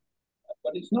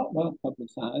 But it's not well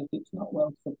publicised, it's not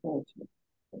well supported.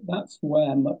 But that's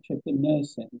where much of the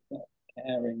nursing,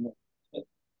 caring,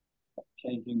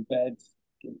 changing beds,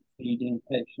 feeding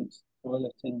patients,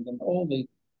 toileting them, all the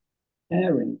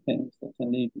caring things that are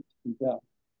needed to be done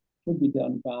should be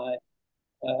done by,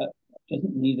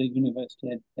 doesn't need a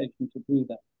university education to do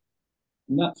that.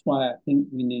 And that's why I think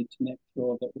we need to make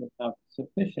sure that we have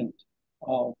sufficient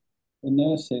of the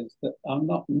nurses that are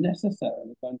not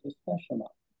necessarily going to specialize.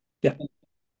 Yeah.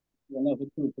 Another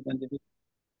group of individuals.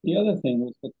 The other thing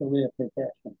was the career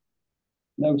progression.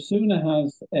 No sooner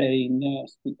has a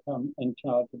nurse become in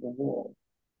charge of a ward,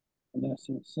 a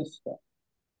nursing sister,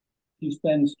 she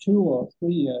spends 2 or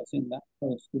 3 years in that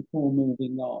post before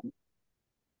moving on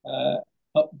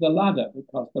up the ladder,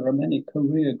 because there are many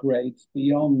career grades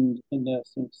beyond the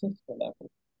nursing sister level.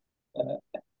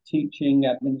 Teaching,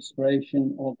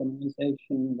 administration,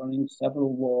 organisation, running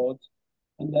several wards,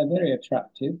 and they're very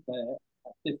attractive. They're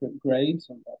at different grades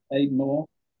and they're paid more.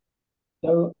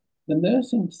 So the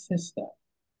nursing sister,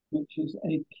 which is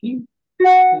a key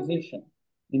position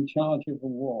in charge of a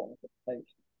ward of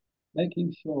patients,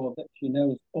 making sure that she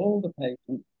knows all the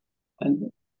patients and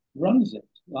runs it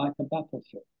like a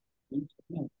battleship.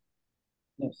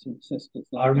 Nursing sisters.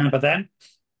 Like I remember them.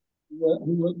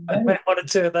 I met 1 or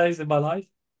 2 of those in my life.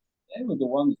 They were the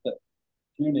ones that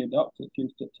junior doctors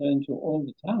used to turn to all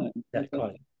the time. Yeah,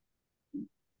 quite.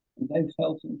 And they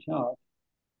felt in charge.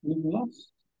 We've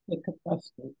lost the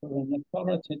capacity for an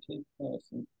authoritative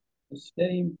person to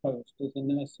stay in post as a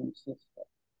nursing sister,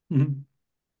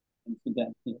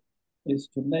 incidentally, is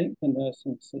to make the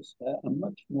nursing sister a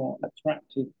much more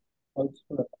attractive post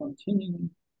for a continuing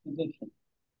position.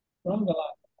 Rather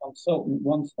like a consultant,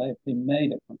 once they've been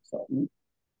made a consultant,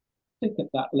 stick at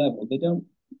that level. They don't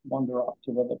wander off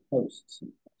to other posts.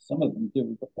 Some of them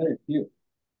do, but very few.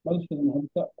 Most of them have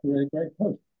got career grade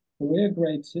posts. Career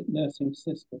grade nursing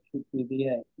sister should be the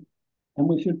aim, and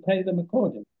we should pay them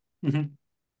accordingly. The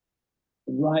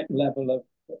right level of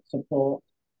support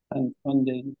and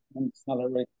funding and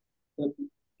salary.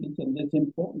 It's an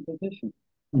important position.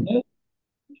 Nurse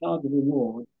in charge of the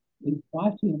ward is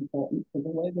vitally important for the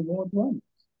way the ward runs.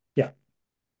 Yeah.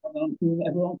 And on whom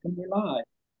everyone can rely.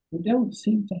 We don't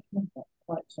seem to have that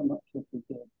quite so much as we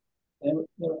did.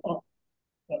 They're up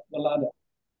the ladder.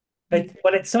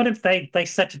 Well, it's sort of they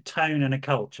set a tone and a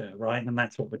culture, right? And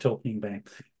that's what we're talking about.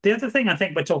 The other thing I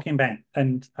think we're talking about,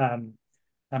 and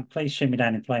and please shoot me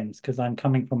down in flames because I'm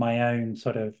coming from my own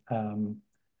sort of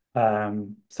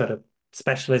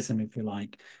specialism, if you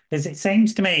like, is it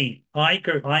seems to me I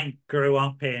grew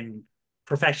up in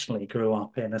professionally grew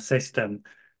up in a system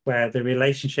where the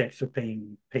relationships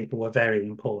between people were very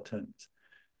important.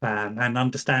 And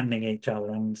understanding each other,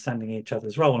 understanding each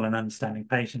other's role, and understanding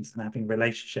patients and having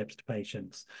relationships to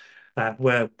patients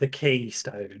were the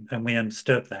keystone, and we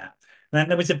understood that. And then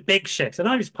there was a big shift, and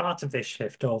I was part of this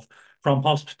shift of from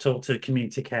hospital to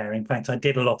community care. In fact, I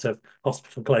did a lot of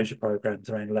hospital closure programs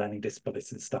around learning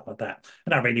disabilities and stuff like that,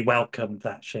 and I really welcomed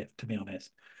that shift, to be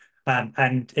honest.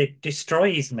 And it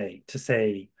destroys me to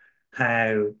see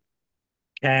how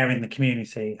care in the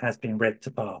community has been ripped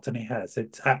apart, and it has.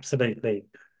 It's absolutely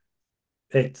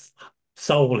its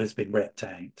soul has been ripped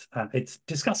out. It's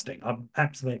disgusting. I'm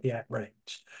absolutely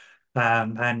outraged.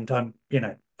 And I'm,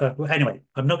 anyway,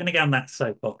 I'm not going to get on that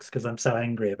soapbox because I'm so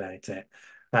angry about it.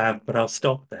 But I'll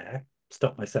stop there,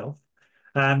 stop myself.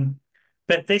 Um,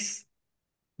 but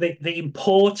the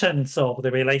importance of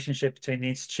the relationship between the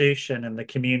institution and the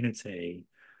community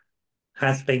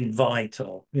has been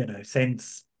vital,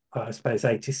 since I suppose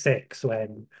 86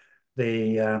 when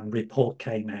the report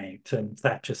came out and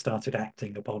Thatcher started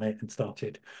acting upon it and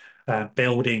started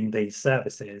building these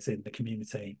services in the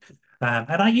community.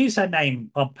 And I use her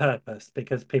name on purpose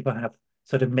because people have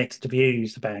sort of mixed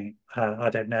views about her. I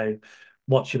don't know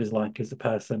what she was like as a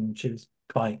person. She was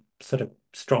quite sort of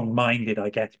strong-minded, I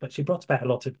guess, but she brought about a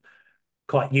lot of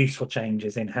quite useful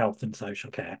changes in health and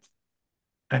social care.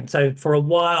 And so for a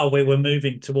while, we were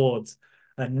moving towards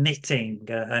a knitting,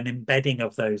 an embedding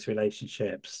of those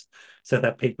relationships so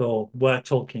that people were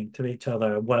talking to each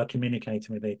other, were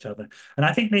communicating with each other. And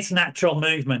I think this natural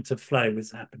movement of flow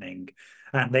was happening.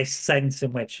 And this sense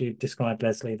in which you described,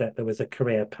 Leslie, that there was a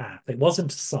career path. It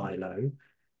wasn't a silo.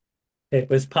 It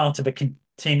was part of a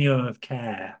continuum of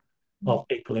care of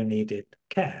people who needed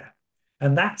care.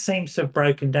 And that seems to have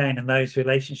broken down, and those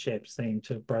relationships seem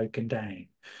to have broken down.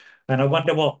 And I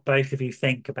wonder what both of you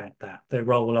think about that, the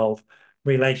role of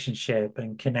relationship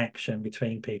and connection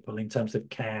between people in terms of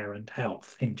care and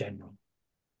health in general.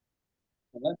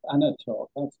 Let Anna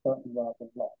talk. I've spoken rather a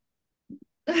lot.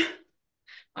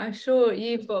 I'm sure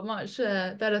you've got much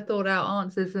better thought out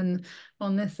answers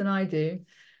on this than I do.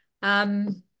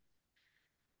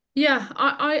 Yeah,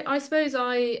 I suppose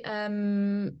I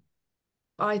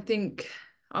think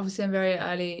obviously I'm very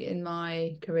early in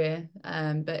my career,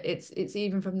 but it's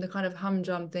even from the kind of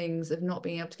humdrum things of not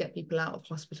being able to get people out of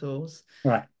hospitals.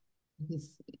 Right.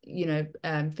 Because,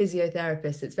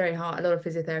 physiotherapists, it's very hard. A lot of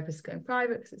physiotherapists go in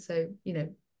private because it's so,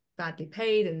 badly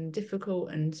paid and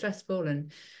difficult and stressful,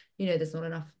 and there's not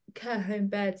enough care home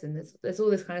beds, and there's all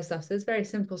this kind of stuff. So there's very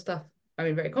simple stuff. I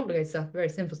mean, very complicated stuff, very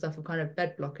simple stuff of kind of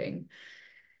bed blocking.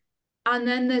 And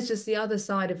then there's just the other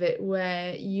side of it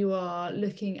where you are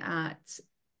looking at,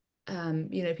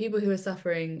 people who are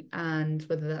suffering, and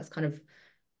whether that's kind of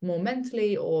more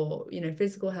mentally or,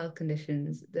 physical health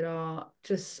conditions that are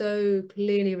just so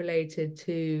clearly related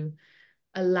to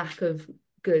a lack of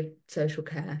good social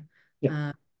care.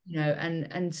 Yeah.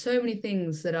 And so many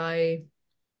things that I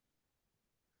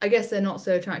guess they're not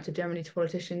so attractive generally to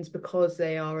politicians because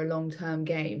they are a long-term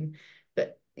game.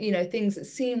 But, things that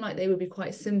seem like they would be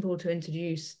quite simple to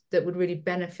introduce that would really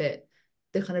benefit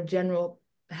the kind of general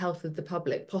health of the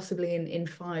public, possibly in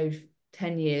 5-10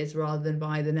 years rather than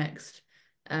by the next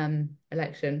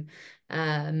election.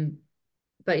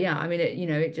 But yeah, I mean,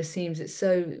 it just seems it's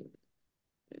so,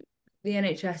 the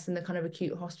NHS and the kind of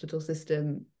acute hospital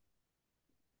system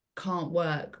can't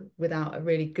work without a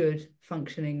really good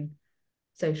functioning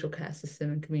social care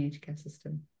system and community care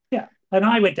system. Yeah. And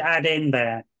I would add in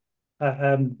there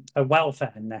a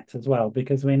welfare net as well,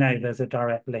 because we know there's a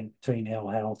direct link between ill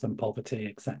health and poverty,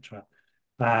 etc.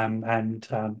 And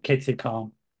kids who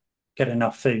can't get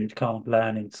enough food can't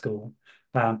learn in school.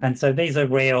 And so these are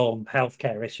real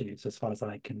healthcare issues as far as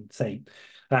I can see.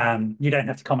 You don't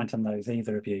have to comment on those,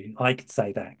 either of you. I could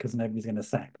say that because nobody's going to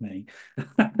sack me.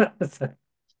 So,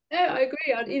 No, I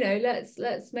agree.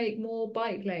 Let's make more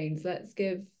bike lanes. Let's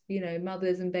give,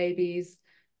 mothers and babies,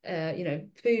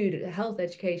 food, health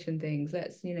education things.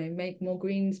 Let's, make more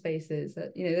green spaces.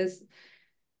 There's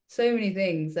so many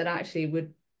things that actually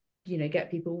would, get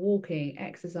people walking,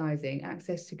 exercising,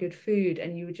 access to good food,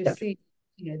 and you would yeah, just see,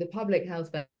 the public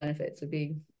health benefits would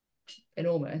be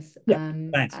enormous. yeah,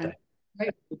 thanks, And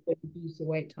Dave. The reduce the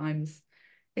wait times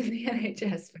in the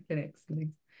NHS for clinics and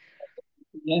things.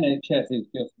 NHS is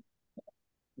just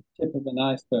the tip of an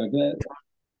iceberg. You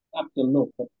have to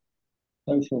look at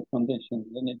social conditions,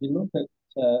 and if you look at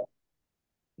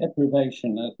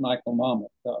deprivation, as Michael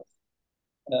Marmot does,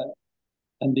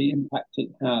 and the impact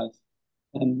it has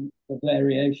and the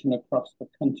variation across the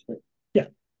country. Yeah.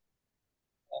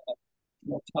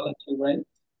 Mortality rates.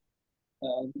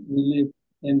 We live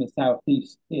in the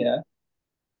southeast here.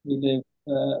 We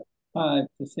live 5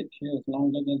 to 6 years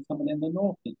longer than someone in the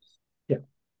northeast. Yeah.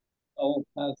 All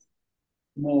has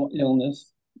more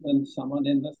illness than someone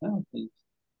in the southeast.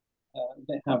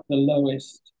 They have the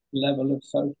lowest level of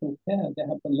social care. They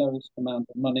have the lowest amount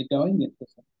of money going into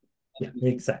something. Yeah,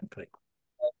 exactly.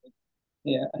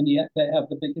 Yeah, and yet they have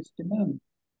the biggest demand.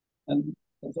 And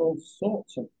there's all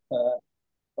sorts of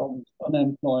problems: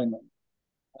 unemployment,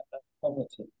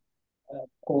 poverty,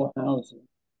 poor housing,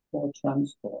 poor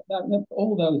transport.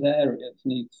 All those areas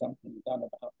need something done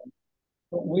about them.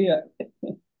 But we are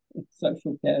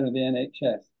social care of the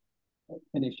NHS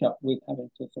finish up with having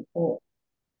to support.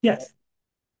 Yes.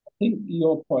 I think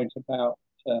your point about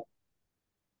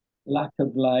lack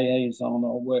of liaison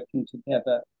or working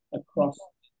together across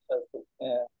social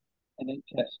care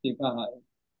NHS divide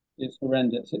is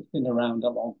horrendous. It's been around a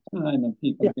long time, and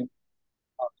people have been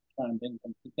trying to bring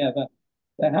them together.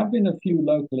 There have been a few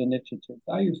local initiatives.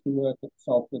 I used to work at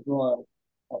Salford Royal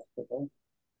Hospital,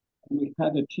 and we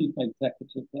had a chief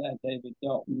executive there, David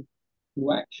Dalton,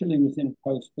 who actually was in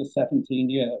post for 17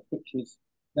 years, which is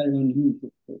very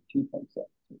unusual for a chief executive.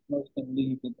 Most of them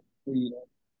leave in 3 years.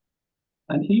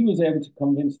 And he was able to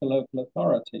convince the local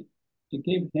authority to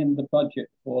give him the budget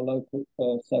for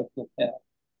social care.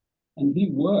 And he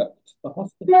worked the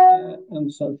hospital care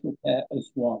and social care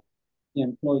as one. He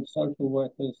employed social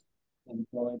workers,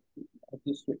 employed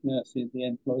district nurses, he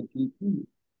employed GPs.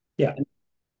 Yeah. And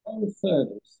the whole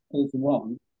service as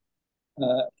one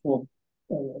for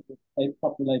a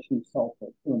population of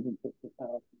Salford,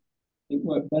 250,000. It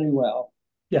worked very well.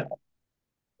 Yeah.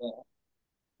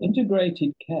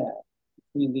 Integrated care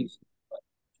between these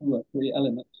 2 or 3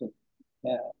 elements of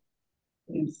care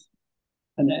is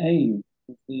an aim,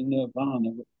 is the nirvana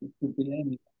which we should be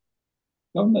aiming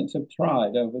at. Governments have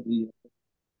tried over the years,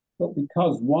 but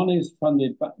because one is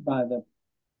funded by the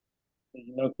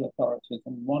local authorities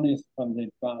and one is funded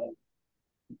by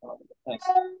the Department of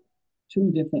Health,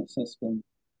 2 different systems.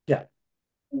 Yeah.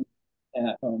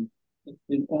 It's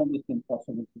been almost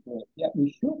impossible to do it. Yet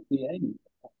we should be aiming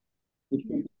at that. We should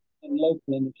be in local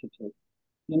initiatives.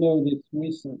 You know, this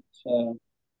recent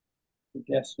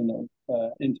suggestion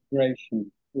of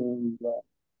integration through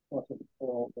what is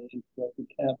called the integrated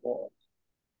care boards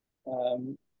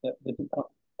that the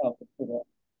Department of Health has put up.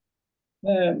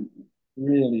 They're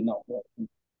really not working.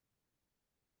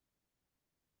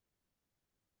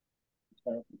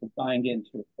 People buying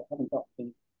into it. They haven't got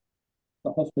the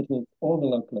hospitals or the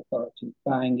local authorities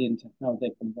buying into how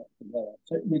they can work together.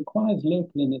 So it requires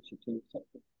local initiatives such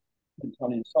as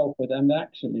in Salford and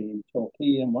actually in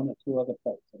Torquay and 1 or 2 other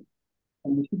places.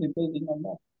 And we should be building on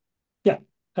that. Yeah,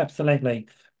 absolutely.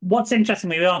 What's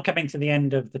interesting, we are coming to the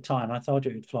end of the time. I told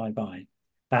you it would fly by,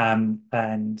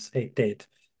 and it did.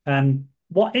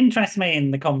 What interests me in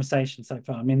the conversation so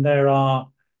far, I mean, there are,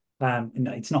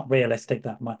 it's not realistic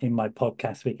that in my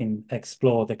podcast we can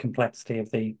explore the complexity of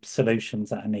the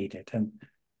solutions that are needed. And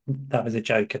that was a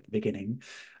joke at the beginning.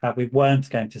 We weren't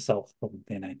going to solve the problem of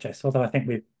the NHS, although I think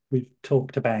we've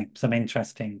talked about some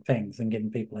interesting things and given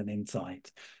people an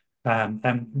insight.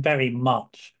 And very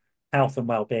much health and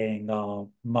well-being are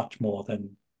much more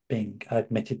than being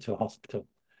admitted to a hospital.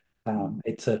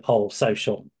 It's a whole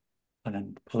social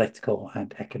and political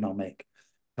and economic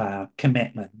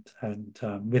commitment. And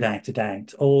without a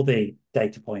doubt, all the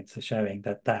data points are showing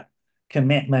that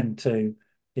commitment to,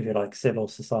 if you like, civil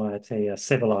society, a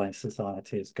civilized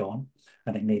society is gone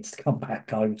and it needs to come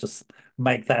back. I would just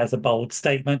make that as a bold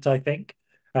statement, I think.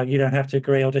 You don't have to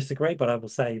agree or disagree, but I will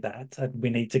say that, and we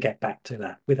need to get back to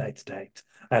that without a doubt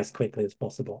as quickly as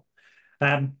possible.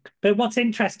 But what's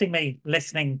interesting me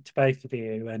listening to both of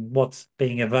you and what's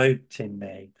being evoked in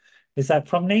me is that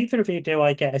from neither of you do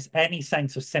I get any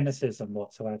sense of cynicism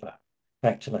whatsoever,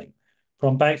 actually.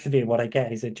 From both of you, what I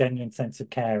get is a genuine sense of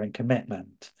care and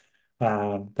commitment,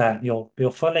 that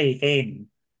you're fully in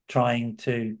trying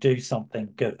to do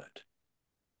something good,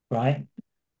 right?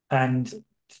 And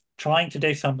trying to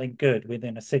do something good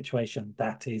within a situation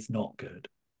that is not good,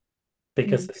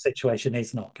 because the situation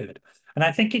is not good. And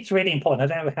I think it's really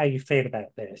important. I don't know how you feel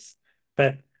about this,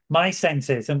 but my sense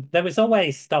is, and there was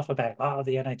always stuff about,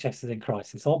 the NHS is in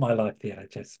crisis. All my life, the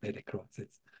NHS has been in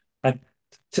crisis. And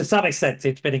to some extent,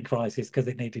 it's been in crisis because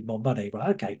it needed more money. Right?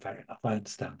 Okay, fair enough. I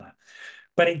understand that.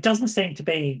 But it doesn't seem to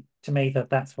be, to me, that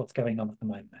that's what's going on at the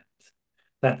moment.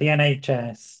 That the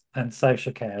NHS and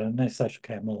social care, and no social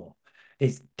care more,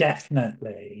 is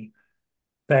definitely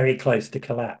very close to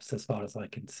collapse as far as I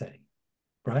can see.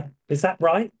 right? Is that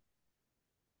right?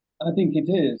 I think it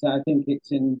is. I think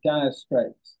it's in dire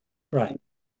straits Right.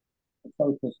 to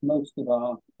focus most of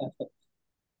our efforts.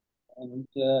 And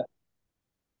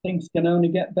things can only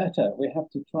get better. We have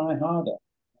to try harder.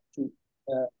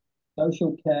 Uh,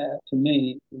 Social care, to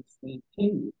me, is the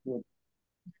key. It would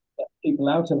get people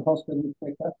out of hospital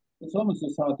quicker. It's almost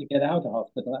as hard to get out of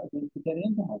hospital as it is to get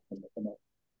into hospital at the moment.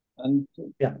 And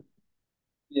to Yeah.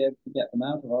 be able to get them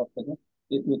out of hospital,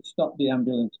 it would stop the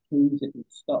ambulance queues. It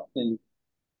would stop the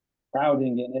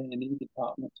crowding in A&E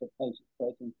departments of patients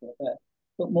waiting for a bed.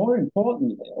 But more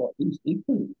importantly, or at least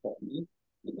equally importantly,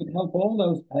 it would help all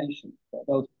those patients, or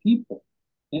those people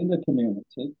in the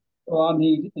community who are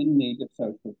in need of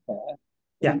social care.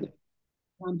 Yeah.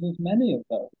 Times as many of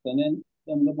those than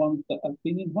the ones that have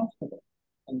been in hospital.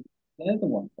 And they're the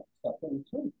ones that are suffering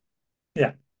too.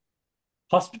 Yeah.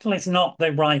 Hospital is not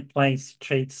the right place to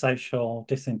treat social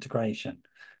disintegration.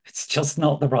 It's just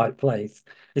not the right place.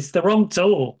 It's the wrong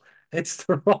tool. It's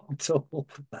the wrong tool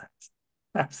for that.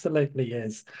 Absolutely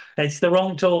is. It's the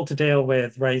wrong tool to deal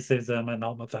with racism and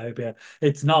homophobia.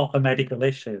 It's not a medical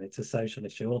issue. It's a social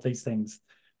issue. All these things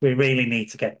we really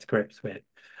need to get to grips with.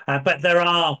 But there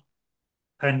are,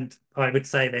 and I would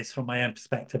say this from my own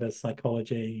perspective as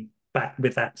psychology, back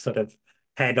with that sort of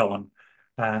head on,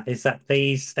 is that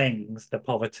these things, the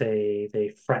poverty, the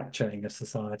fracturing of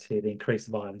society, the increased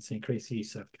violence, the increased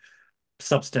use of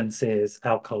substances,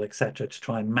 alcohol, etc., to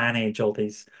try and manage all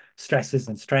these stresses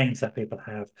and strains that people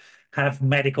have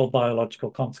medical biological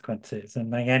consequences,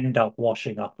 and they end up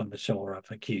washing up on the shore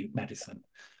of acute medicine.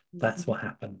 That's what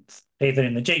happens, either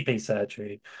in the GP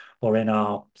surgery or in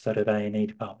our sort of A&E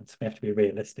departments. We have to be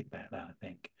realistic about that, I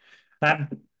think.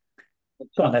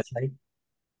 Go on, Leslie.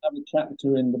 I have a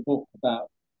chapter in the book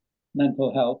about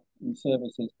mental health and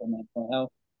services for mental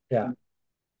health. Yeah.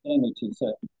 Maternity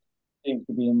services seems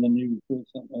to be in the news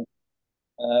recently.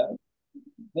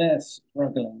 They're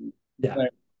struggling. Yeah.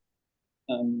 Very,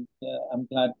 and I'm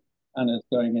glad Anna's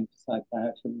going into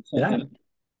psychiatry. Yeah.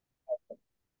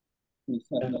 We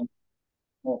certainly need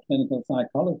more clinical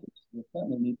psychologists. We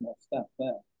certainly need more staff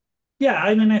there. Yeah,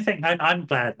 I mean, I think I'm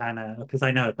glad Anna, because I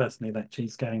know her personally, that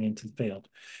she's going into the field.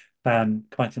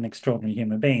 Quite an extraordinary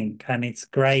human being. And it's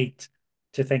great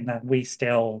to think that we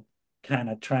still can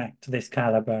attract this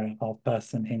caliber of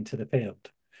person into the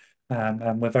field.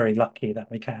 And we're very lucky that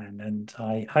we can. And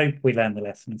I hope we learn the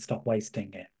lesson and stop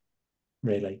wasting it,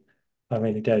 really. I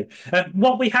really do.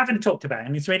 What we haven't talked about,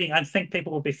 and it's really, I think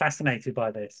people will be fascinated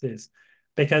by this, is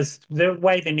because the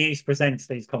way the news presents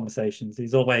these conversations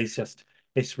is always just,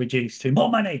 it's reduced to more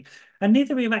money. And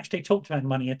neither of you have actually talked about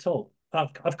money at all.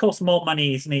 Of course, more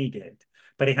money is needed,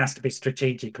 but it has to be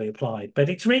strategically applied. But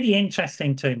it's really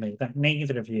interesting to me that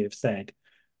neither of you have said,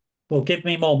 well, give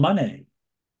me more money,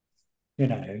 you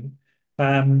know.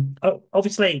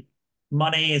 Obviously,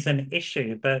 money is an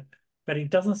issue, but it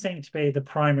doesn't seem to be the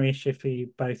primary issue for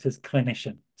you both as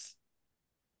clinicians.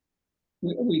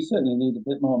 We certainly need a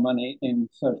bit more money in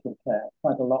social care,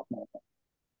 quite a lot more.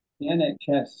 The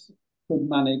NHS could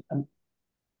manage.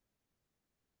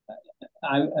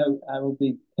 I will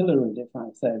be pilloried if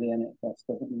I say the NHS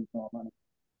doesn't need more money.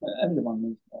 Everyone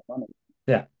needs more money.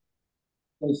 Yeah.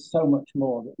 There's so much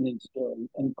more that needs doing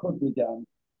and could be done.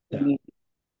 Yeah.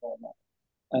 More money.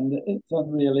 And it's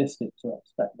unrealistic to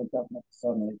expect the government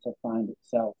suddenly to find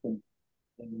itself in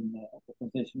the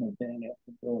position of being able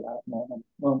to dole out more money.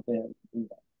 Won't be able to do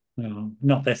that. No,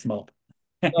 not this mob.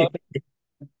 And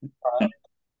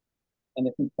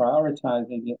if we're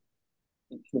prioritizing it,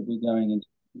 it should be going into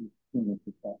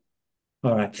community care.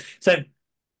 All right. So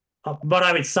what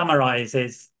I would summarize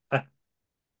is,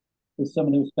 For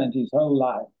someone who spent his whole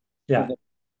life yeah, in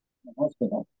the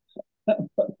hospital,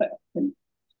 it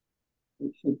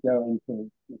should go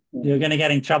into. you're going to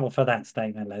get in trouble for that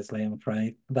statement, Leslie, I'm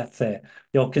afraid. That's it.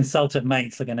 Your consultant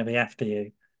mates are going to be after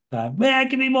you. Yeah,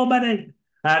 give me more money.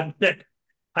 Look,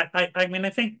 I mean, I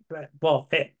think, well,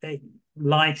 it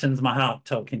lightens my heart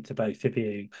talking to both of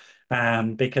you,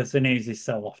 because the news is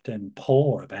so often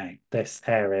poor about this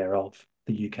area of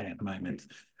the UK at the moment.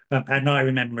 And I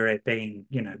remember it being,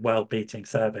 world-beating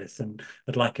service, and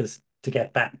I'd like us to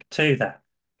get back to that,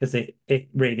 because it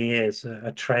really is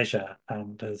a treasure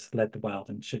and has led the world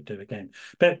and should do again.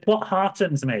 But what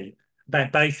heartens me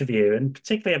about both of you, and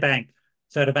particularly about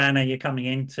sort of Anna, you're coming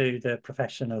into the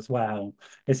profession as well,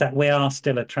 is that we are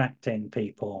still attracting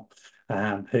people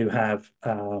who have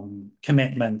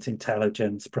commitment,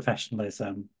 intelligence,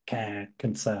 professionalism, care,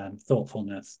 concern,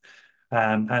 thoughtfulness.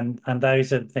 And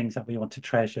those are the things that we want to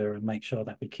treasure and make sure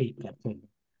that we keep them.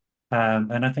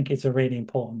 And I think it's a really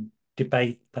important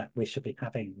debate that we should be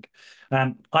having.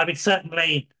 I would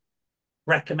certainly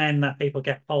recommend that people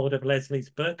get hold of Leslie's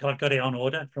book. I've got it on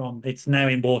order it's now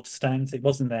in Waterstones. It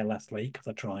wasn't there last week because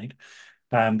I tried.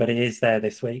 But it is there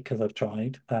this week because I've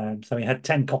tried. So we had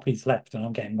 10 copies left and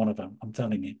I'm getting one of them, I'm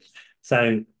telling you.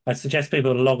 So I suggest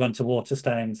people log on to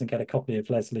Waterstones and get a copy of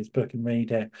Leslie's book and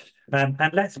read it. And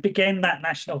let's begin that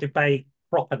national debate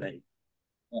properly.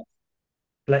 Yeah.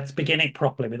 Let's begin it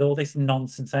properly with all this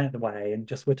nonsense out of the way. And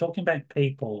just we're talking about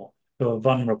people who are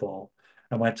vulnerable.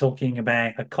 And we're talking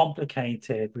about a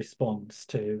complicated response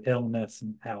to illness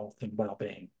and health and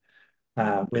well-being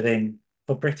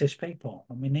for British people.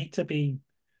 And we need to be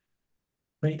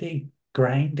really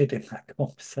grounded in that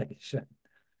conversation.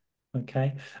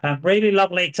 Okay. Really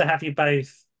lovely to have you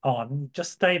both on.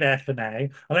 Just stay there for now.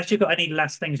 Unless you've got any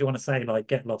last things you want to say, like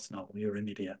get lost, Noel, you're an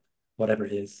idiot. Whatever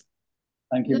it is.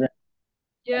 Thank you very much.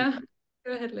 Yeah.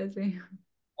 Go ahead, Leslie.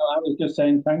 I was just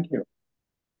saying thank you.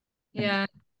 Yeah,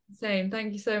 same.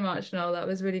 Thank you so much, Noel. That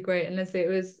was really great. And Leslie, it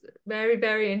was very,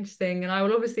 very interesting. And I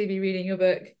will obviously be reading your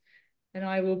book and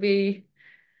I will be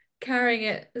carrying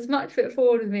it as much of it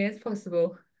forward with me as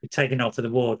possible. You're taking off to the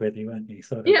ward with you, weren't you?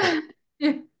 Sort of Yeah.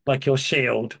 Yeah, like your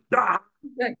shield.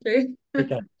 exactly.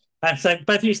 Okay. So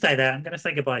both of you stay there. I'm going to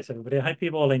say goodbye to everybody. I hope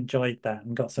you've all enjoyed that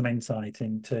and got some insight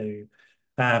into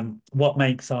what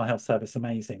makes our health service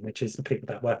amazing, which is the people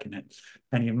that work in it.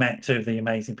 And you've met two of the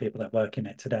amazing people that work in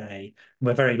it today.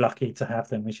 We're very lucky to have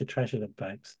them. We should treasure them,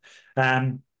 folks.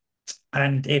 And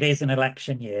it is an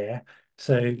election year,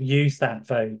 so use that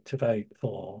vote to vote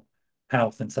for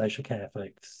health and social care,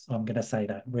 folks. I'm going to say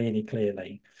that really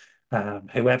clearly.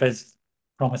 Whoever's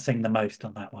promising the most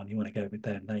on that one, you want to go with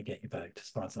them, they get your vote as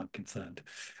far as I'm concerned.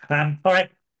 All right,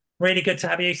 really good to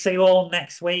have you. See you all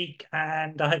next week,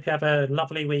 and I hope you have a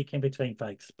lovely week in between,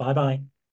 folks. Bye-bye.